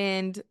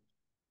 and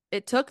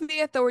it took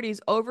the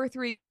authorities over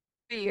 3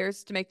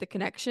 years to make the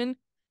connection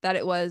that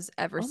it was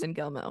Oh, Everson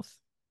Gilmouth.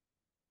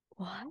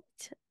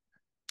 what?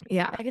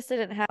 Yeah. I guess they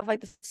didn't have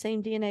like the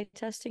same DNA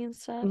testing and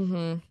stuff.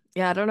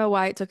 Yeah, I don't know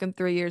why it took him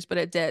 3 years, but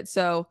it did.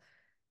 So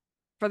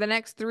for the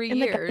next three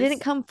And the guy didn't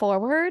years, come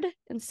forward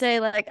and say,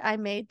 like, I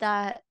made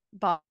that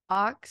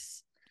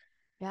box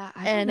yeah,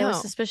 I don't and it was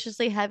know.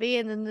 suspiciously heavy.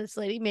 And then this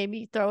lady made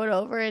me throw it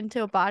over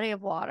into a body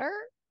of water.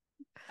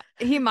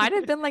 He might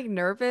have been like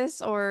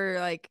nervous or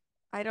like,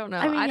 I don't know.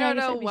 I mean, I yeah, I don't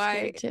guess know I'd be why.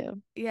 scared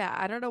too. Yeah,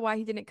 I don't know why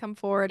he didn't come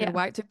forward and Yeah.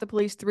 why it took the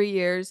police 3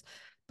 years.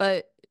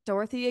 But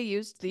Dorothea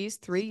used these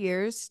 3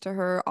 years to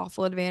her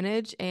awful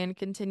advantage and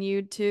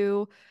continued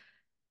to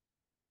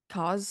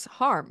cause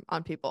harm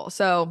on people.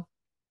 So,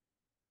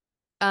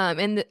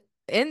 in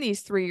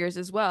these 3 years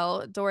as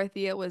well,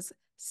 Dorothea was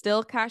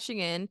still cashing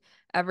in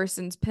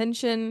Everson's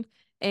pension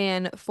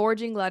and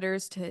forging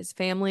letters to his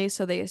family,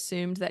 so they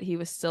assumed that he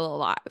was still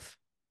alive.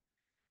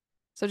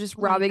 So just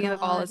Oh my robbing him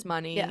of all his God.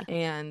 money Yeah.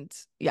 and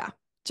yeah,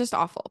 just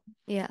awful.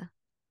 Yeah.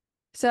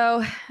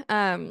 So,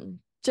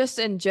 just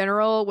in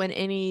general, when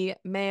any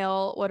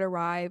mail would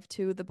arrive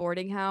to the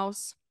boarding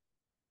house,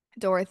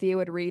 Dorothea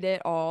would read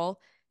it all,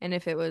 and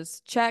if it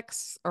was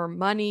checks or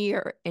money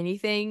or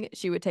anything,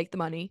 she would take the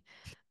money.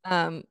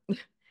 Um,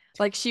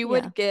 like she Yeah.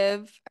 would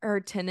give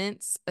her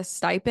tenants a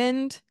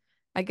stipend,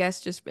 I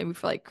guess just maybe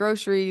for like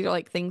groceries or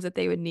like things that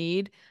they would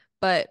need,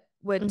 but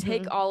would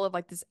take Hmm. all of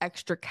like this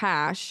extra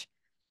cash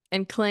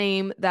and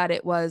claim that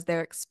it was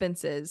their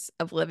expenses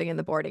of living in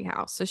the boarding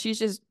house. So she's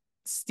just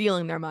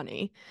stealing their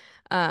money.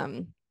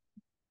 Um,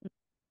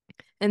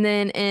 and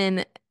then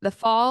in the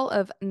fall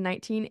of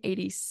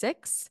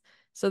 1986,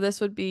 so this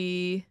would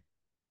be,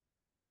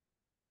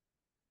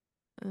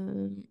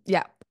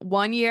 yeah,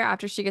 1 year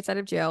after she gets out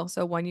of jail.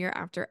 So 1 year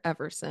after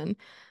Everson,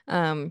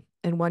 and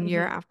 1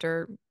 year Hmm.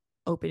 after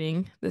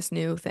opening this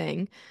new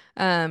thing.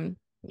 Um,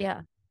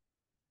 Yeah.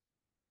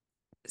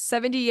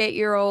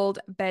 78-year-old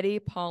Betty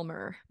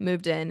Palmer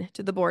moved in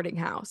to the boarding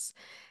house,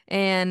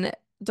 and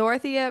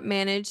Dorothea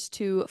managed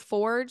to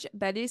forge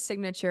Betty's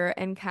signature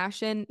and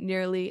cash in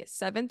nearly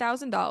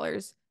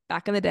 $7,000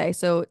 back in the day.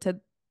 So to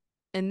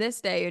in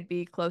this day, it'd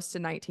be close to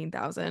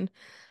 19,000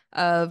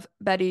 of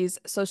Betty's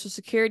Social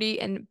Security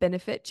and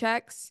benefit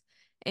checks.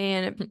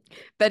 And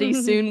Betty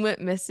soon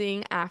went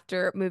missing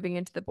after moving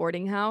into the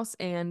boarding house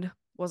and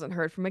wasn't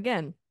heard from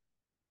again.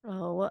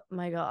 Oh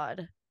my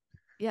God.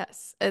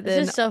 Yes. And This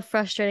is then, so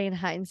frustrating in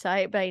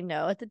hindsight, but I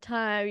know at the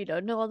time you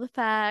don't know all the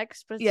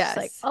facts, but it's just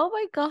like, yes, oh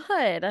my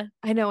God.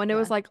 I know. And it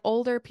was Yeah. like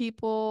older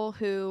people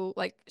who,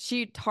 like,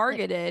 she Like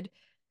targeted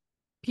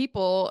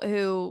people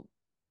who,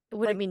 it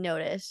wouldn't like, be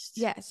noticed.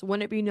 yes,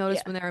 wouldn't be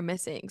noticed when Yeah. they were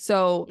missing.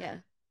 So,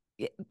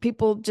 Yeah.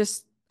 people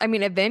just, I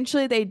mean,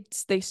 eventually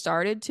they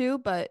started to,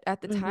 but at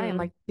the time, Mm-hmm.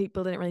 like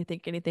people didn't really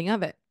think anything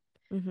of it.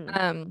 Mm-hmm.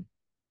 Um,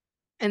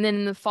 and then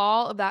in the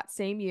fall of that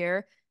same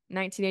year,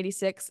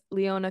 1986,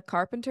 Leona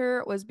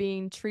Carpenter was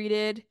being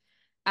treated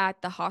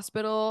at the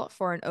hospital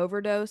for an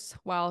overdose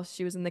while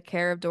she was in the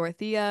care of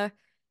Dorothea.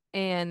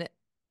 And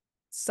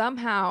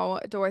somehow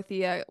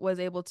Dorothea was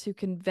able to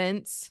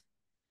convince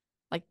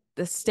like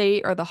the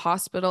state or the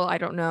hospital, I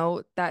don't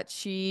know, that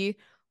she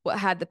what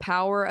had the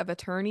power of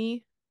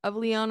attorney of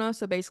Leona.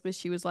 So basically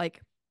she was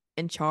like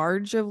in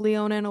charge of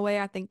Leona in a way,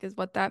 I think is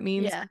what that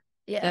means. Yeah.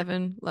 Yeah.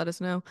 Devin, let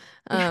us know.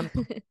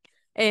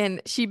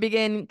 And she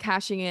began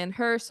cashing in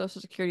her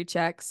social security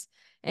checks.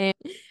 And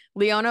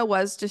Leona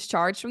was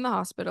discharged from the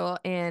hospital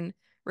and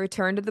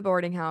returned to the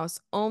boarding house,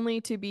 only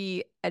to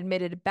be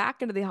admitted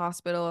back into the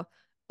hospital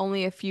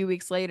only a few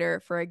weeks later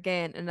for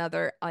again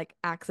another like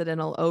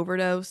accidental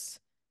overdose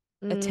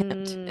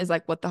attempt, is Mm,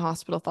 like what the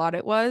hospital thought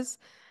it was.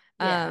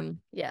 yeah.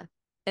 Um, Yeah.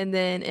 And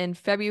then in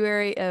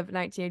February of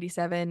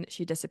 1987,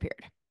 she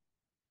disappeared.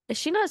 Is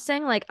she not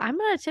saying like I'm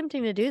not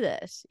attempting to do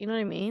this? You know what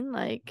I mean?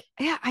 Like,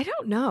 Yeah, I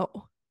don't know.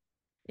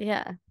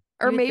 yeah.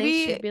 Or You would think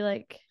she'd maybe, be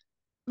like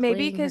maybe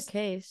pleading her because,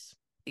 case.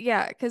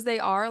 yeah, because they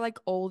are like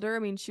older. I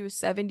mean, she was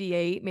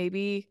 78.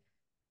 Maybe,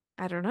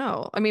 I don't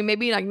know. I mean,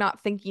 maybe like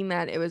not thinking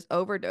that it was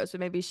overdose,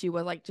 but maybe she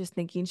was like just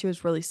thinking she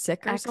was really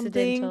sick or something.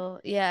 Accidental.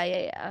 Yeah,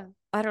 yeah, yeah.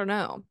 I don't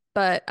know.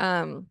 But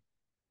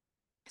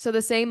so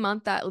the same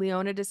month that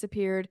Leona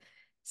disappeared,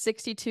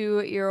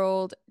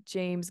 62-year-old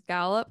James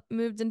Gallup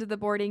moved into the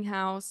boarding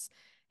house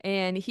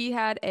and he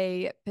had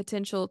a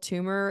potential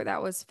tumor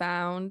that was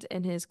found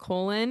in his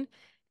colon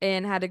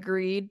and had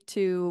agreed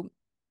to,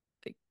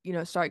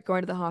 start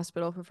going to the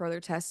hospital for further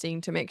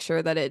testing to make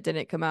sure that it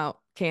didn't come out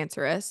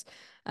cancerous.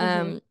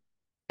 Mm-hmm. Um,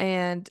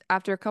 and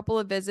after a couple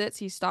of visits,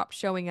 he stopped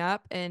showing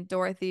up, and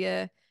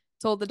Dorothea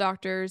told the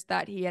doctors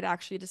that he had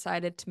actually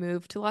decided to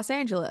move to Los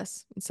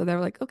Angeles. And so they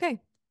were like, okay,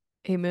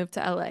 he moved to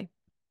LA.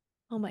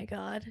 Oh my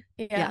God.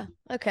 Yeah. Yeah.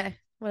 Okay.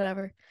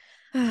 Whatever.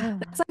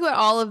 That's like what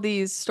all of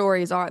these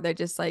stories are. They're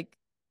just like,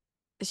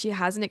 she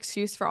has an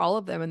excuse for all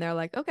of them, and they're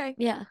like, okay,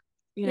 Yeah.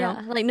 you know,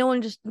 Yeah. Like no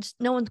one just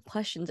no one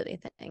questions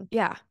anything.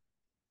 yeah.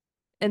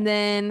 And Yeah.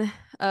 then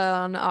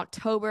on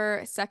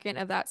October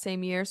 2nd of that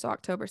same year, so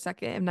October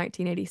 2nd of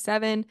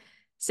 1987,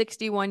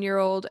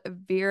 61-year-old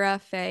Vera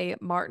Faye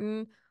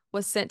Martin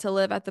was sent to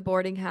live at the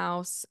boarding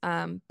house.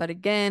 But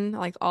again,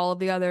 like all of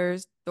the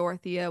others,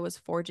 Dorothea was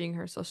forging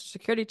her social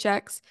security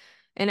checks.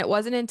 And it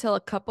wasn't until a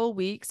couple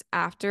weeks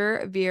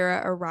after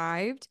Vera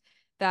arrived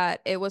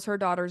that it was her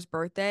daughter's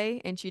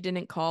birthday and she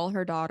didn't call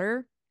her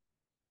daughter,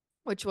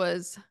 which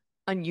was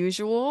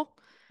unusual.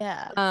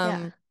 Yeah. Yeah.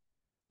 Um,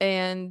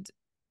 and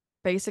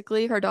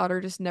basically, her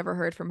daughter just never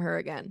heard from her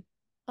again.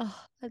 Oh,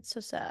 that's so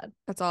sad.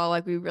 That's all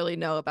like we really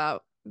know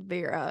about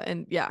Vera.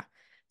 And yeah,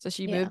 so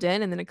she Yeah. moved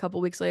in and then a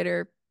couple weeks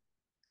later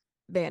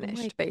Oh my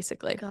vanished,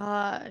 basically.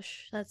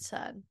 gosh. That's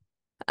sad.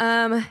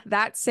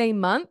 That same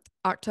month,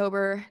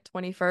 October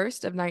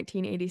 21st of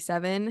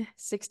 1987,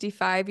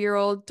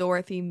 65-year-old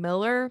Dorothy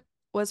Miller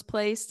was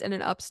placed in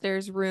an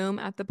upstairs room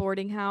at the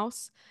boarding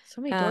house.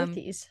 So many Um,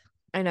 Dorothys.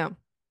 I know.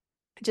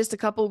 Just a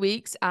couple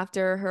weeks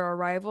after her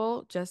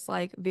arrival, just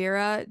like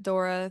Vera,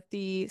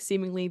 Dorothy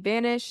seemingly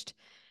vanished.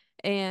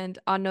 And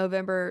on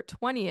November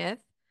 20th,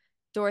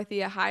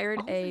 Dorothea hired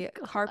Oh my a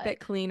carpet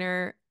God.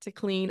 cleaner to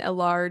clean a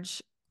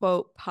large,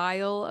 quote,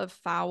 pile of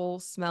foul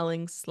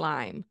smelling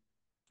slime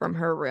from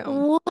her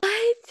room.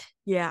 What?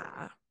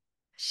 Yeah,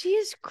 She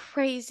is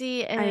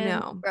crazy I and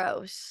know.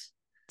 gross.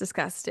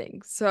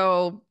 Disgusting.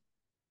 So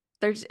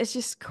it's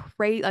just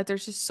crazy. Like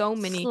there's just so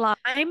many.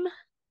 Slime?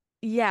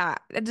 Yeah.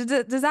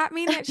 Does that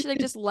mean that she like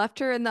just left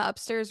her in the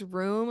upstairs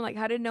room? Like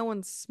how did no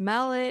one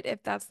smell it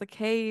if that's the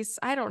case?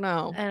 I don't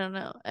know. I don't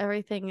know.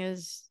 Everything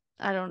is,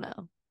 I don't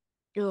know.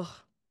 Ugh.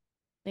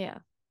 Yeah.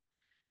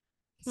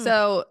 Hmm.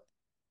 So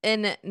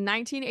in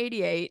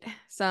 1988,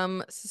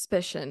 some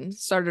suspicion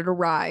started to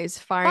rise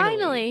finally.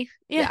 Finally.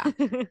 Yeah.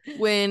 Yeah.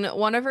 When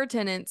one of her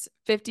tenants,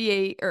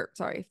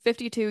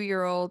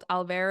 52-year-old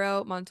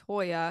Alvaro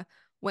Montoya,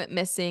 went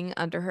missing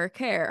under her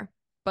care.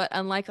 But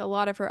unlike a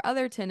lot of her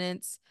other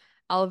tenants,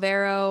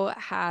 Alvaro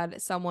had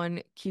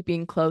someone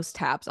keeping close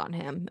tabs on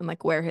him and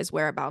like where his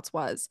whereabouts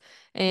was.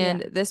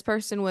 And Yeah. this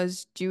person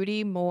was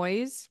Judy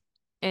Moyes,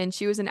 and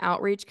she was an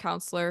outreach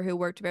counselor who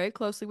worked very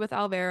closely with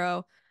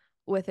Alvaro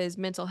with his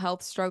mental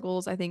health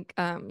struggles. I think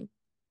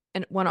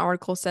and one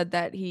article said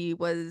that he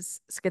was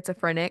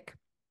schizophrenic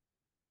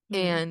Hmm.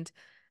 and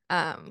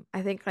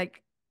I think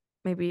like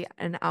maybe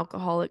an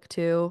alcoholic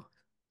too.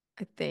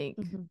 I think.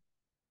 Hmm.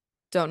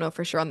 Don't know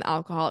for sure on the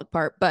alcoholic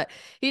part, but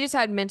he just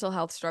had mental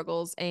health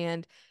struggles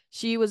and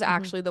she was Hmm.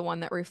 actually the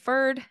one that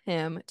referred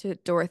him to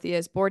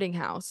Dorothea's boarding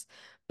house.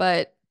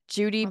 But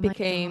Judy Oh my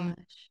became,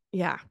 gosh.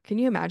 yeah, can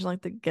you imagine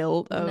like the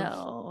guilt of,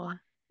 No.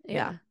 yeah.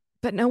 Yeah.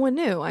 But no one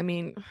knew. I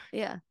mean,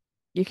 Yeah.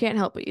 you can't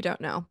help what you don't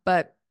know.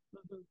 But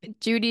Mhm.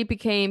 Judy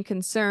became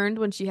concerned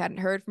when she hadn't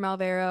heard from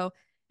Alvaro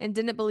and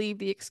didn't believe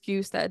the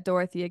excuse that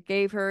Dorothea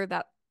gave her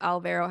that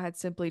Alvaro had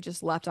simply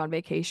just left on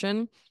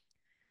vacation.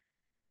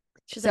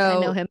 She's like, I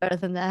know So, him better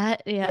than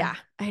that. Yeah. yeah,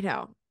 I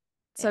know.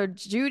 So Yeah.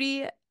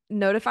 Judy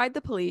notified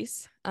the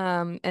police,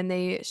 and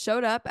they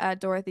showed up at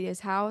Dorothea's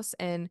house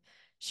and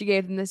she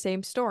gave them the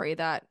same story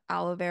that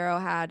Alvaro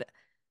had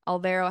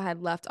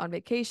left on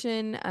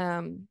vacation.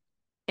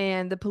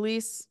 And the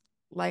police,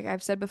 like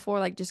I've said before,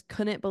 like just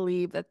couldn't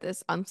believe that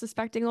this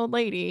unsuspecting old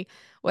lady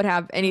would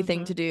have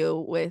anything to Hmm. do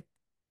with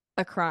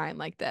a crime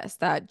like this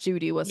that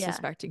Judy was Yeah.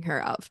 suspecting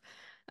her of.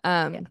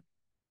 Yeah. Um,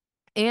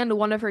 and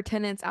one of her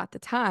tenants at the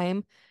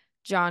time,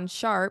 John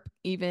Sharp,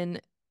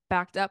 even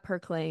backed up her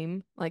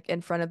claim, like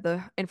in front of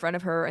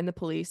her and the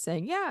police,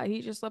 saying, "Yeah,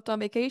 he just left on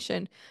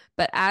vacation."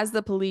 But as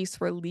the police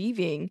were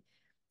leaving,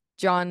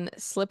 John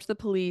slipped the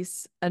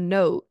police a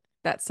note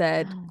that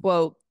said,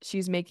 "quote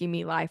She's making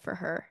me lie for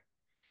her."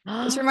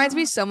 This reminds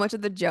me so much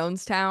of the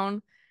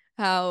Jonestown,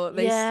 how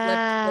they slipped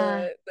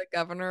Yeah. the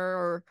governor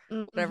or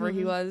whatever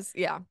he Hmm. was.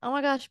 Yeah, Oh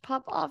my gosh,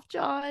 pop off,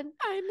 John.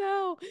 I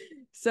know.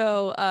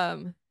 So,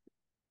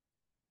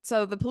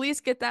 So the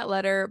police get that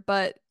letter,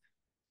 but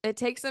it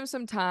takes them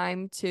some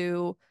time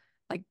to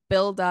like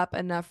build up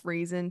enough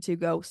reason to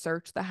go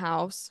search the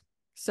house.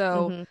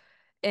 So Mm-hmm.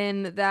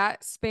 in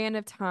that span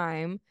of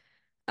time,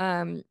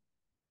 um,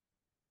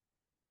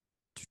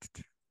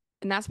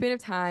 in that span of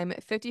time,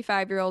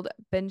 55-year-old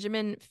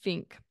Benjamin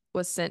Fink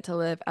was sent to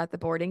live at the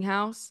boarding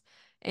house.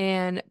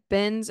 And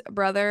Ben's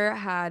brother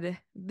had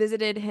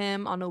visited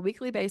him on a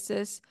weekly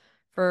basis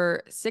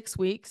for 6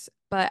 weeks.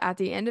 But at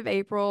the end of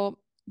April,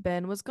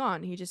 Ben was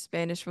gone. He just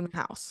vanished from the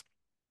house.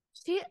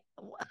 She,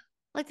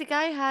 like the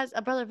guy has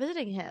a brother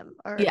visiting him,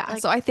 or Yeah.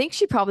 like, So I think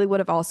she probably would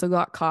have also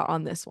got caught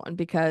on this one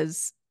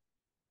because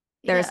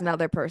there's yeah,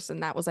 another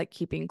person that was like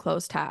keeping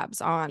close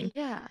tabs on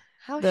yeah. the,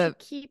 How does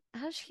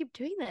she keep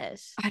doing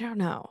this? I don't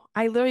know.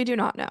 I literally do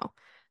not know.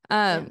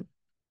 Yeah. Um,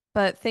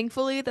 But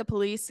thankfully, the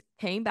police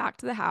came back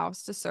to the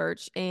house to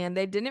search and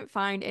they didn't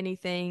find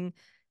anything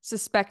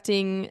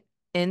suspecting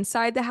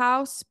inside the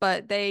house,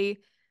 but they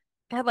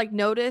had like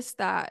noticed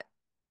that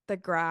the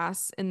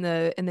grass in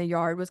the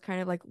yard was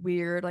kind of like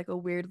weird, like a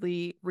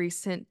weirdly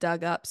recent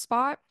dug up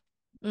spot.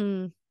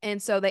 Mm.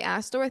 And so they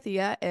asked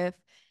Dorothea if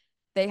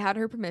they had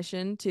her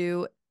permission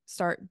to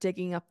start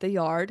digging up the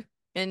yard.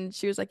 And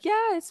she was like,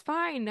 "Yeah, it's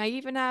fine. I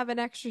even have an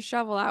extra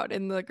shovel out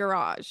in the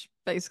garage."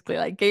 Basically,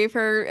 like gave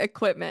her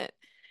equipment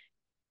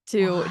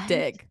to What?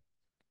 dig.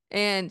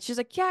 And she's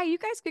like, "Yeah, you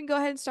guys can go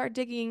ahead and start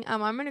digging. I'm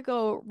gonna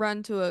go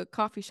run to a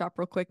coffee shop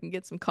real quick and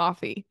get some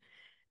coffee."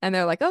 And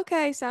they're like,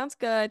 "Okay, sounds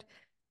good."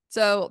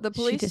 So the Did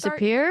she police start,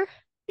 disappear?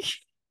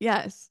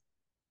 yes.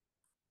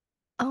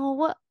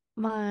 Oh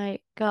my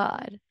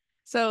God.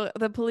 So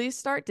the police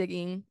start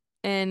digging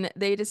and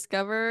they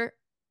discover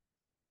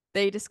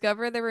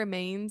the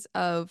remains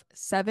of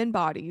 7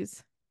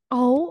 bodies.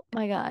 Oh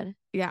my God.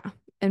 Yeah,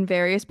 in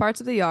various parts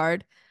of the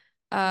yard.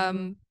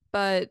 Mm.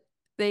 But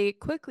they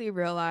quickly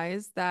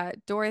realized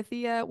that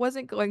Dorothea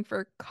wasn't going for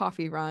a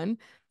coffee run.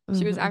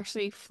 She was Mm-hmm.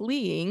 actually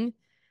fleeing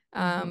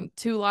Mm-hmm.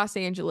 to Los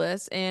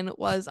Angeles and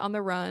was on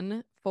the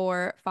run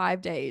for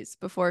 5 days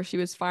before she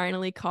was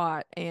finally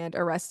caught and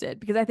arrested.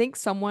 Because I think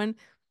someone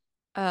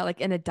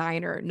like in a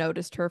diner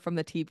noticed her from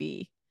the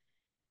TV.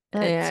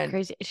 That's And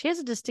crazy. She has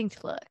a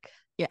distinct look.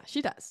 yeah,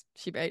 she does.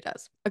 She very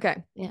does.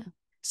 Okay. Yeah.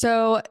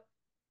 So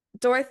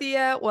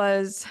Dorothea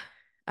was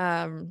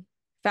um,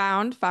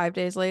 found 5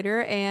 days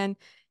later and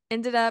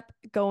ended up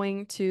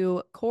going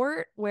to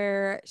court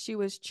where she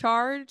was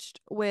charged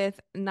with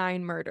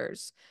 9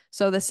 murders.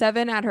 So the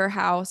 7 at her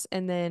house,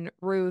 and then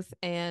Ruth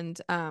and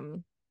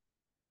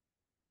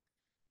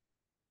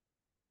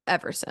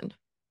Everson.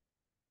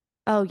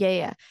 Oh yeah,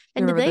 yeah. You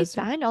And did remember they those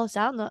two? find all this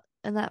out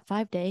in that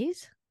 5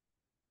 days?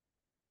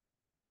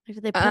 Like,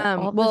 did they put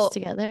all this Well,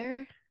 together?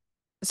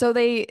 so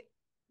they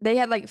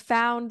had like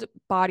found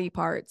body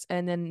parts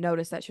and then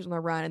noticed that she was on the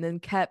run and then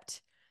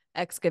kept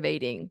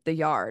excavating the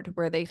yard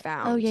where they Oh yeah,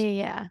 found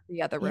yeah,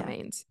 the other yeah,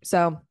 remains.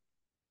 So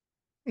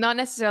not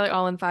necessarily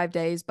all in 5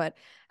 days, but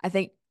I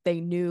think they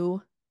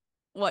knew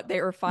what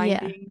they were yeah. Yeah.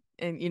 finding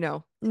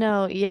and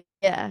No, yeah,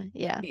 yeah,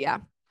 yeah, yeah.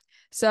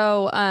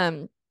 So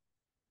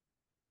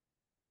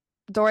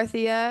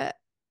Dorothea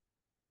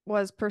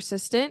was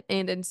persistent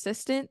and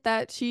insistent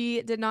that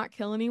she did not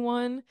kill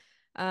anyone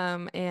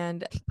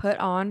and put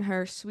on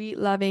her sweet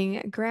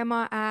loving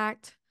grandma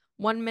act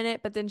 1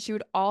 minute, but then she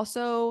would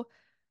also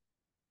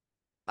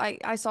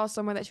I saw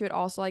somewhere that she would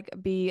also like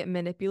be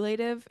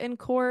manipulative in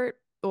court.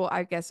 Well,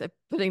 I guess if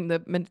putting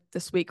the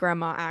sweet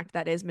grandma act,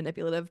 that is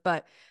manipulative,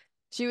 but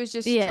she was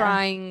just yeah.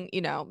 trying,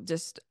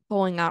 just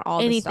pulling out all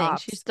the Anything.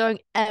 She's stops. throwing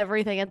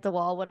everything at the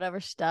wall. Whatever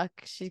stuck,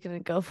 she's gonna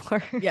go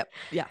for. Yep.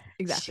 Yeah,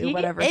 exactly. She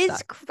Whatever is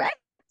stuck.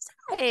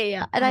 crazy,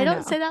 and I I don't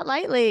know. say that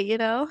lightly.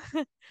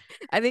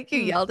 I think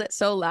you Hmm. yelled it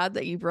so loud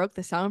that you broke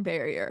the sound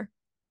barrier.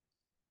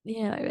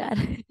 Yeah, my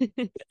bad.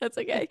 That's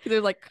okay. 'Cause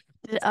they're like,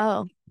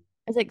 Oh,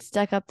 it's like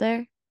stuck up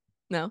there.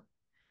 no,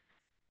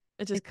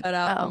 it just It, cut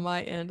out on oh,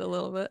 my end a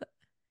little bit.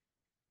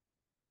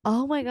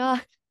 oh my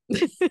God.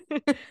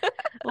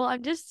 Well,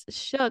 I'm just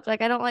shook.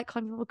 Like, I don't like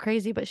calling people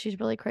crazy, but she's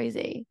really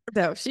crazy.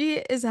 No, she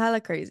is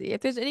hella crazy.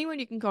 If there's anyone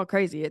you can call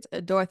crazy, it's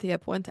Dorothea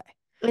Puente.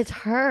 It's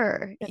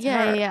her. It's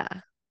Yeah, yeah, her. yeah.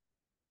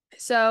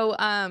 So,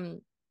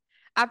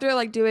 after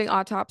like doing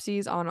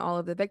autopsies on all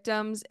of the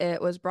victims,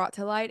 it was brought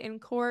to light in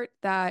court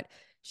that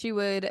she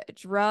would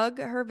drug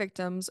her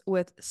victims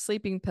with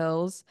sleeping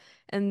pills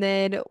and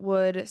then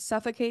would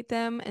suffocate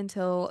them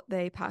until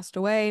they passed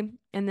away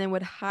and then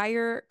would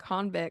hire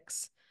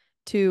convicts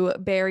to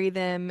bury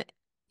the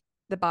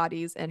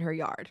bodies in her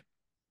yard.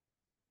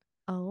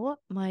 Oh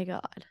my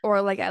God.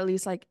 Or like at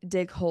least like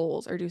dig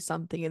holes or do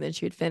something and then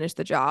she would finish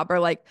the job or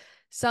like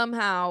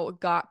somehow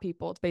got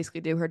people to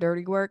basically do her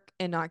dirty work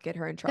and not get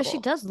her in Because she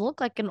trouble. does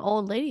look like an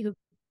old lady who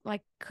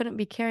like couldn't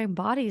be carrying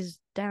bodies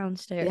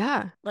downstairs.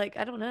 Yeah, Like,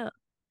 I don't know.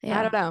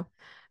 I don't Yeah.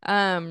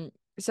 know.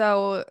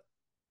 So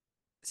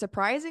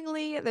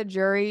surprisingly, the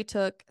jury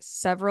took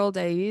several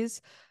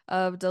days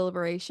of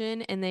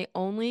deliberation and they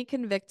only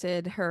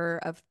convicted her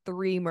of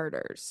 3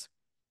 murders.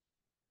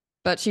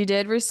 But she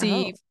did Oh.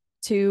 receive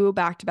 2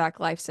 back-to-back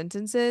life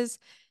sentences.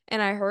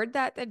 And I heard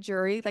that the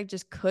jury like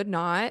just could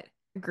not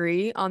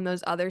agree on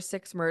those other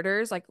six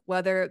murders, like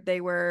whether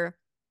they were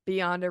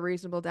beyond a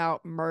reasonable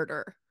doubt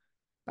murder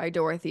by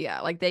Dorothea.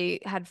 Like they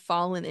had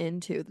fallen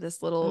into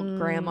this little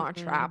grandma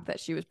trap Mm. that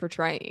she was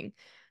portraying.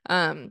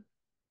 Um,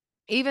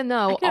 even I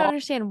though could all,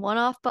 understand one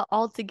off, but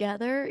all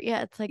together,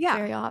 yeah, it's like yeah,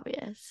 very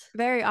obvious.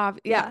 very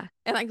obvious. Yeah. Yeah.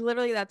 And like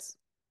literally that's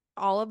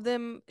all of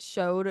them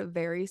showed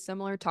very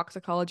similar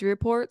toxicology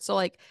reports. So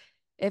like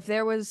if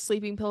there was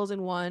sleeping pills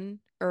in one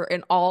or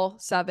in all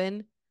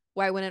seven,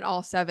 why wouldn't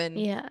all seven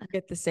Yeah.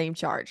 get the same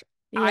charge?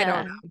 I don't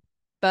Yeah. know.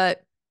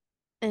 But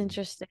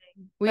Interesting.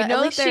 we But at know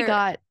that least she they're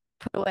got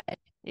put away.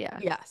 Yeah.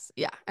 yes,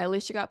 yeah. At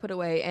least she got put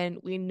away and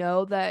we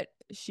know that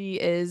she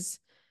is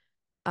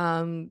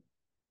um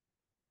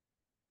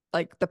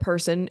like the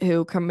person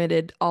who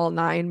committed all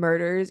nine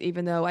murders,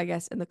 even though I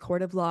guess in the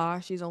court of law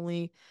she's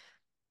only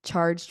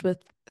charged with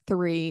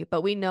three,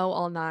 but we know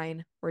all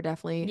nine were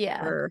definitely Yeah.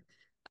 her.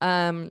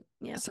 Um,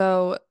 Yeah.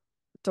 so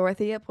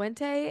Dorothea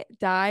Puente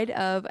died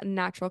of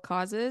natural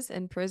causes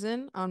in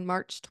prison on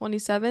March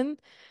 27th,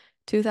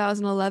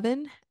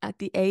 2011, at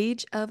the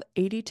age of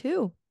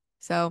 82.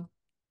 So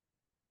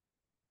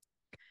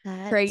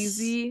That's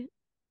crazy,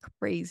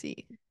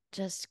 crazy.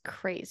 just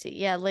crazy.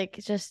 Yeah, like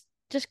just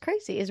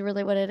crazy is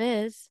really what it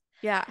is.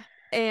 Yeah.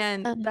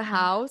 And the Uh,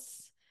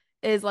 house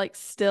is like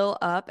still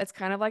up. It's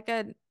kind of like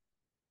a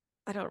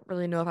I don't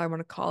really know if I want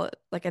to call it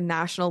like a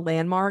national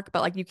landmark,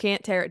 but like you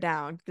can't tear it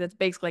down because it's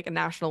basically like a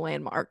national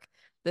landmark,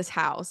 this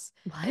house.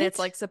 And it's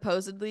what? like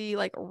supposedly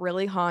like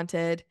really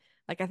haunted.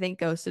 Like I think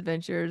Ghost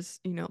Adventures,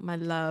 my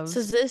So is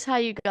loves. this how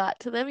you got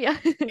to them? Yeah.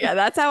 Yeah,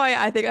 that's how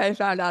I think I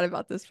found out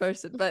about this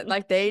person. But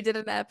like they did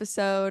an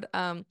episode.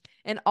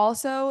 And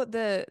also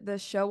the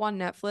show on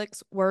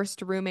Netflix,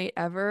 Worst Roommate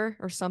Ever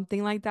or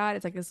something like that.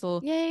 It's like this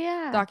little Yeah,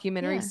 yeah,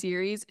 documentary yeah.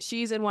 series.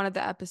 She's in one of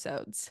the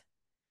episodes.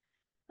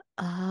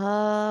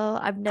 Oh,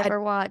 I've I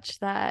never watched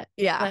that,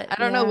 Yeah, but I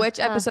don't know yeah. which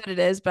episode it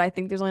is, but I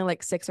think there's only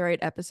like six or eight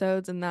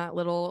episodes in that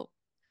little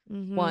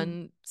Mm-hmm.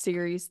 one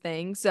series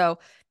thing. So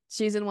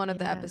she's in one of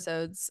the Yeah.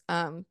 episodes.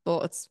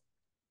 Well, it's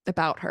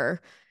about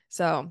her.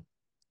 So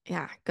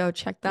yeah, go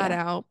check that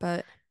Yeah. out.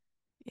 But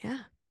yeah,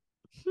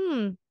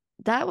 Hmm.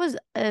 That was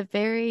a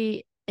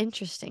very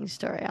interesting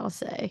story, I'll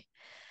say.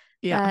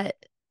 yeah,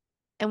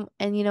 That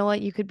and you know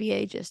what? You could be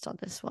ageist on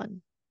this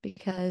one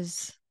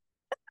because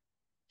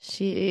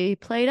she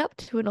played up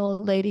to an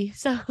old lady.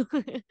 So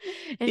and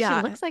she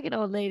yeah, looks like an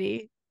old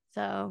lady.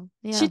 So,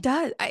 she yeah.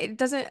 does. It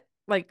doesn't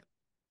like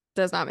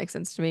does not make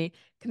sense to me.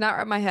 Cannot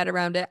wrap my head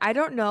around it. I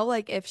don't know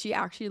like if she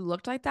actually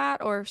looked like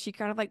that or if she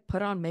kind of like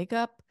put on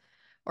makeup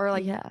or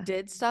like Yeah.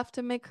 did stuff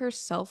to make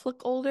herself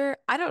look older.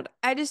 I don't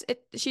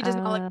she does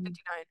not look Um,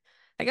 59.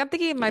 Like I'm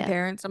thinking of my yeah.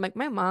 parents. I'm like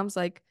my mom's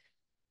like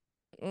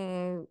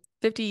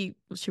 50,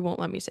 she won't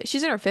let me say.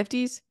 She's in her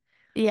 50s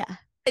Yeah.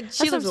 and she That's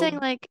what I'm looks saying.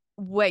 Like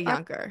way our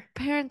younger.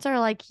 parents are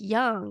like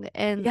young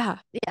and Yeah.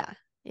 yeah.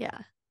 Yeah.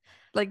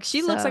 Like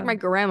she looks like So my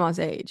grandma's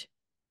age,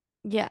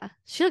 yeah.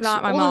 She looks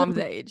not my older mom's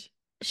than age.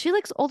 she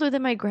looks older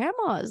than my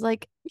grandma's.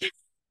 Like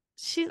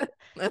she's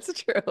That's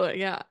true.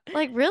 Yeah.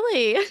 like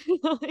really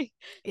like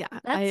Yeah.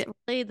 that's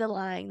really the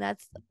lying.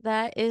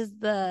 That is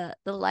the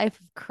life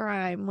of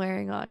crime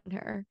wearing on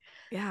her.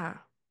 Yeah.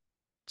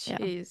 Yeah.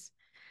 Jeez.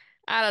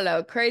 I don't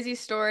know, crazy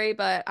story,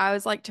 but I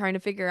was like trying to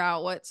figure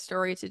out what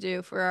story to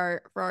do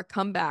for our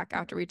comeback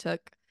after we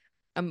took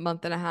a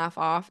month and a half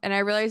off, and I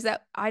realized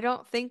that I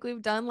don't think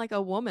we've done like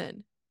a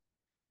woman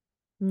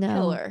No.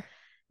 killer.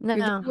 We've done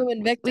No.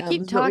 women We keep victims, but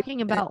we talking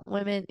haven't. about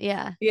women.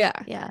 Yeah. Yeah.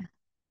 Yeah.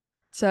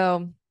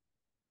 So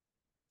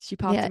she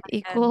popped Yeah. in my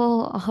head.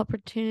 Equal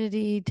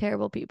opportunity,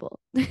 terrible people.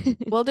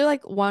 We'll do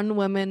like one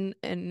woman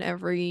in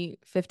every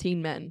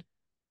 15 men.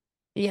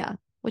 Yeah.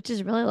 Which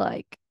is really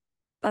like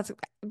That's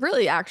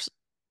really actually,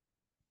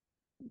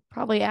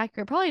 probably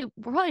accurate. Probably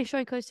we're probably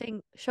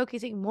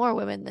showcasing more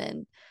women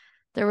than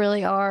there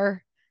really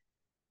are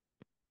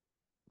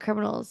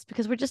criminals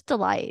because we're just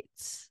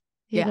delights,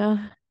 you yeah. know?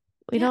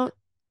 We Yeah. don't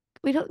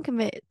we don't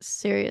commit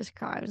serious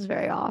crimes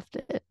very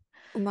often.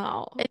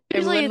 No. And And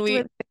usually when it's we,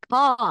 with the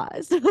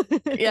cause.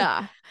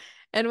 yeah.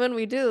 And when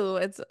we do,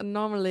 it's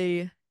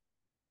normally,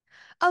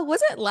 oh,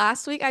 was it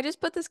last week? I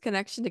just put this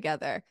connection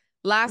together.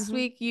 Last Hmm.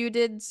 week you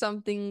did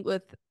something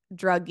with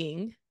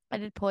drugging, I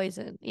did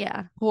poison.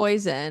 Yeah.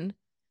 poison,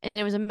 And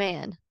it was a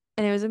man.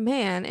 and it was a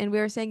man, and we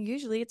were saying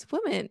usually it's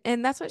women,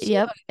 and that's what she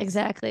Yep, was.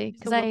 exactly. She's a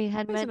Because I woman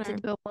had meant to poisoner.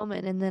 do a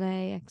woman and then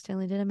I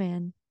accidentally did a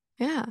man.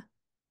 Yeah.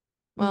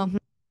 Well, Hmm.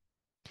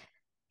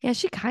 Yeah,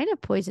 she kind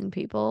of poisoned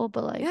people,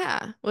 but like,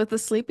 yeah, with the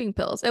sleeping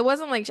pills. It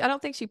wasn't like I don't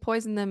think she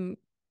poisoned them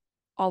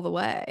all the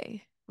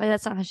way.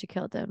 that's not how she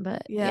killed them.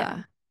 But yeah,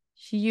 Yeah.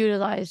 she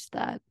utilized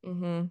that.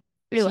 Mm-hmm.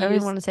 Ew, She I didn't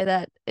used, want to say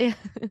that. Yeah.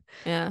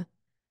 yeah.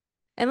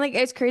 And like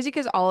it's crazy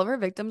because all of her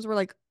victims were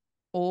like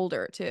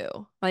older too.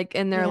 Like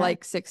in their Yeah.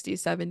 like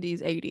 60s,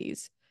 70s,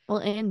 80s. Well,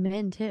 and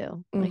men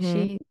too. Like Mm-hmm.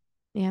 she,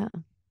 yeah.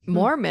 Hmm.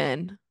 More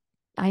men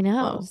I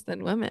know. almost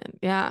than women.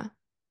 Yeah.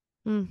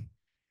 Hmm.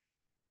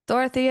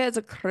 Dorothea is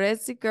a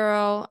crazy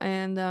girl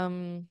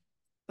and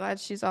glad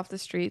she's off the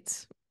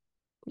streets.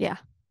 Yeah.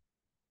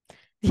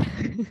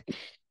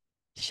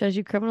 Shows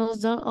you criminals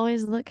don't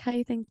always look how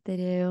you think they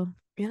do.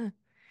 Yeah.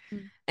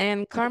 Mm. And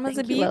Well, karma's a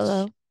thank you, beach.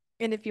 Lolo.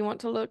 And if you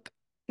want to look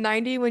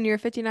 90 when you're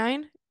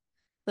 59,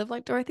 live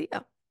like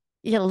Dorothea.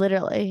 Yeah,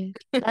 literally.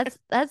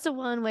 That's the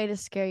one way to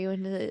scare you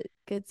into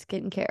good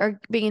skincare or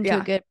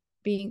Yeah.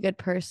 being a good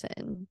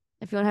person.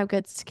 If you want to have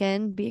good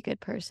skin, be a good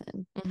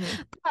person. Hmm.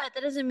 But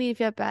that doesn't mean if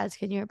you have bad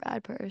skin, you're a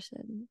bad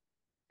person.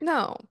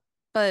 No.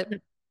 But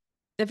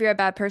if you're a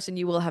bad person,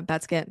 you will have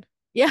bad skin.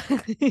 Yeah,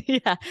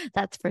 yeah,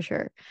 that's for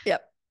sure.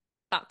 Yep.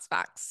 That's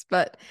facts.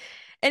 But Mhm.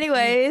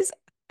 anyways,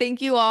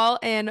 thank you all.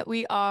 And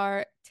we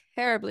are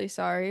terribly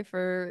sorry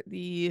for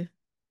the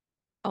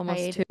almost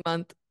Hide. 2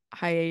 month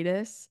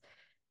hiatus.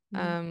 Mhm.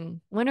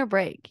 Um, Winter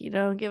break, give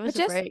but us a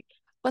just break.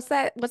 what's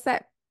that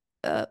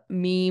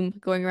meme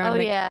going around Oh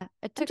like yeah, it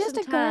I'm took just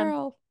some a time.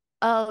 girl.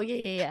 Oh yeah,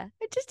 yeah, yeah.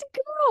 It's just a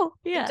girl.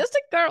 We're Yeah, just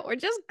a girl. We're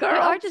just we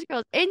are girls. just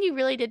girls, and you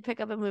really did pick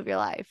up and move your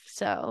life.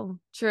 So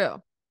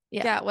True.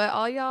 yeah, Yeah, well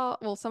all y'all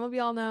well some of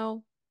y'all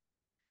know,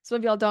 some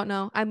of y'all don't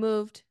know. I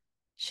moved,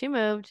 she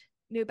moved.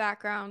 new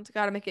background,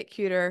 gotta make it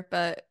cuter,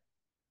 but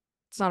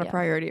it's not a Yeah,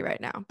 priority right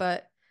now.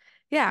 But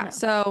yeah, no,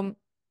 so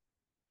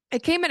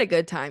it came at a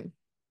good time.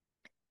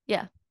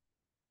 yeah,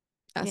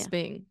 Us yeah.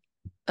 being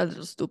a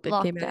little stupid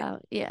came Locked at it.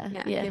 out. Yeah,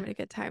 Yeah, yeah. came at a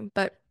good time.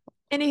 But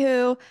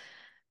anywho,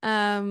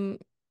 um,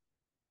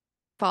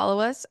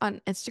 follow us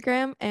on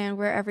Instagram and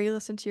wherever you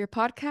listen to your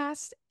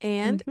podcast.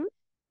 And Hmm.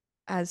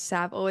 as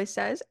Sav always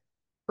says,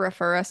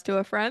 refer us to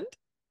a friend.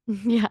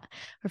 Yeah.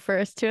 Refer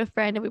us to a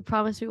friend, and we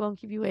promise we won't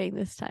keep you waiting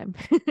this time.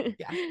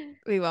 Yeah,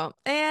 we won't.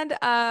 And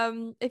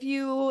if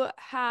you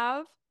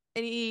have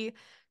any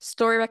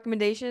story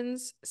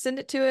recommendations, send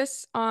it to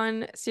us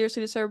on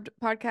Seriously Disturbed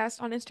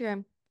Podcast on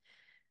Instagram.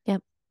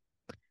 Yep.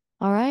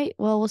 All right.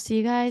 Well, we'll see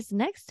you guys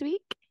next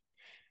week.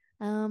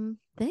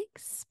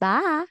 Thanks.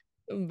 Bye.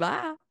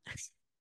 Bye.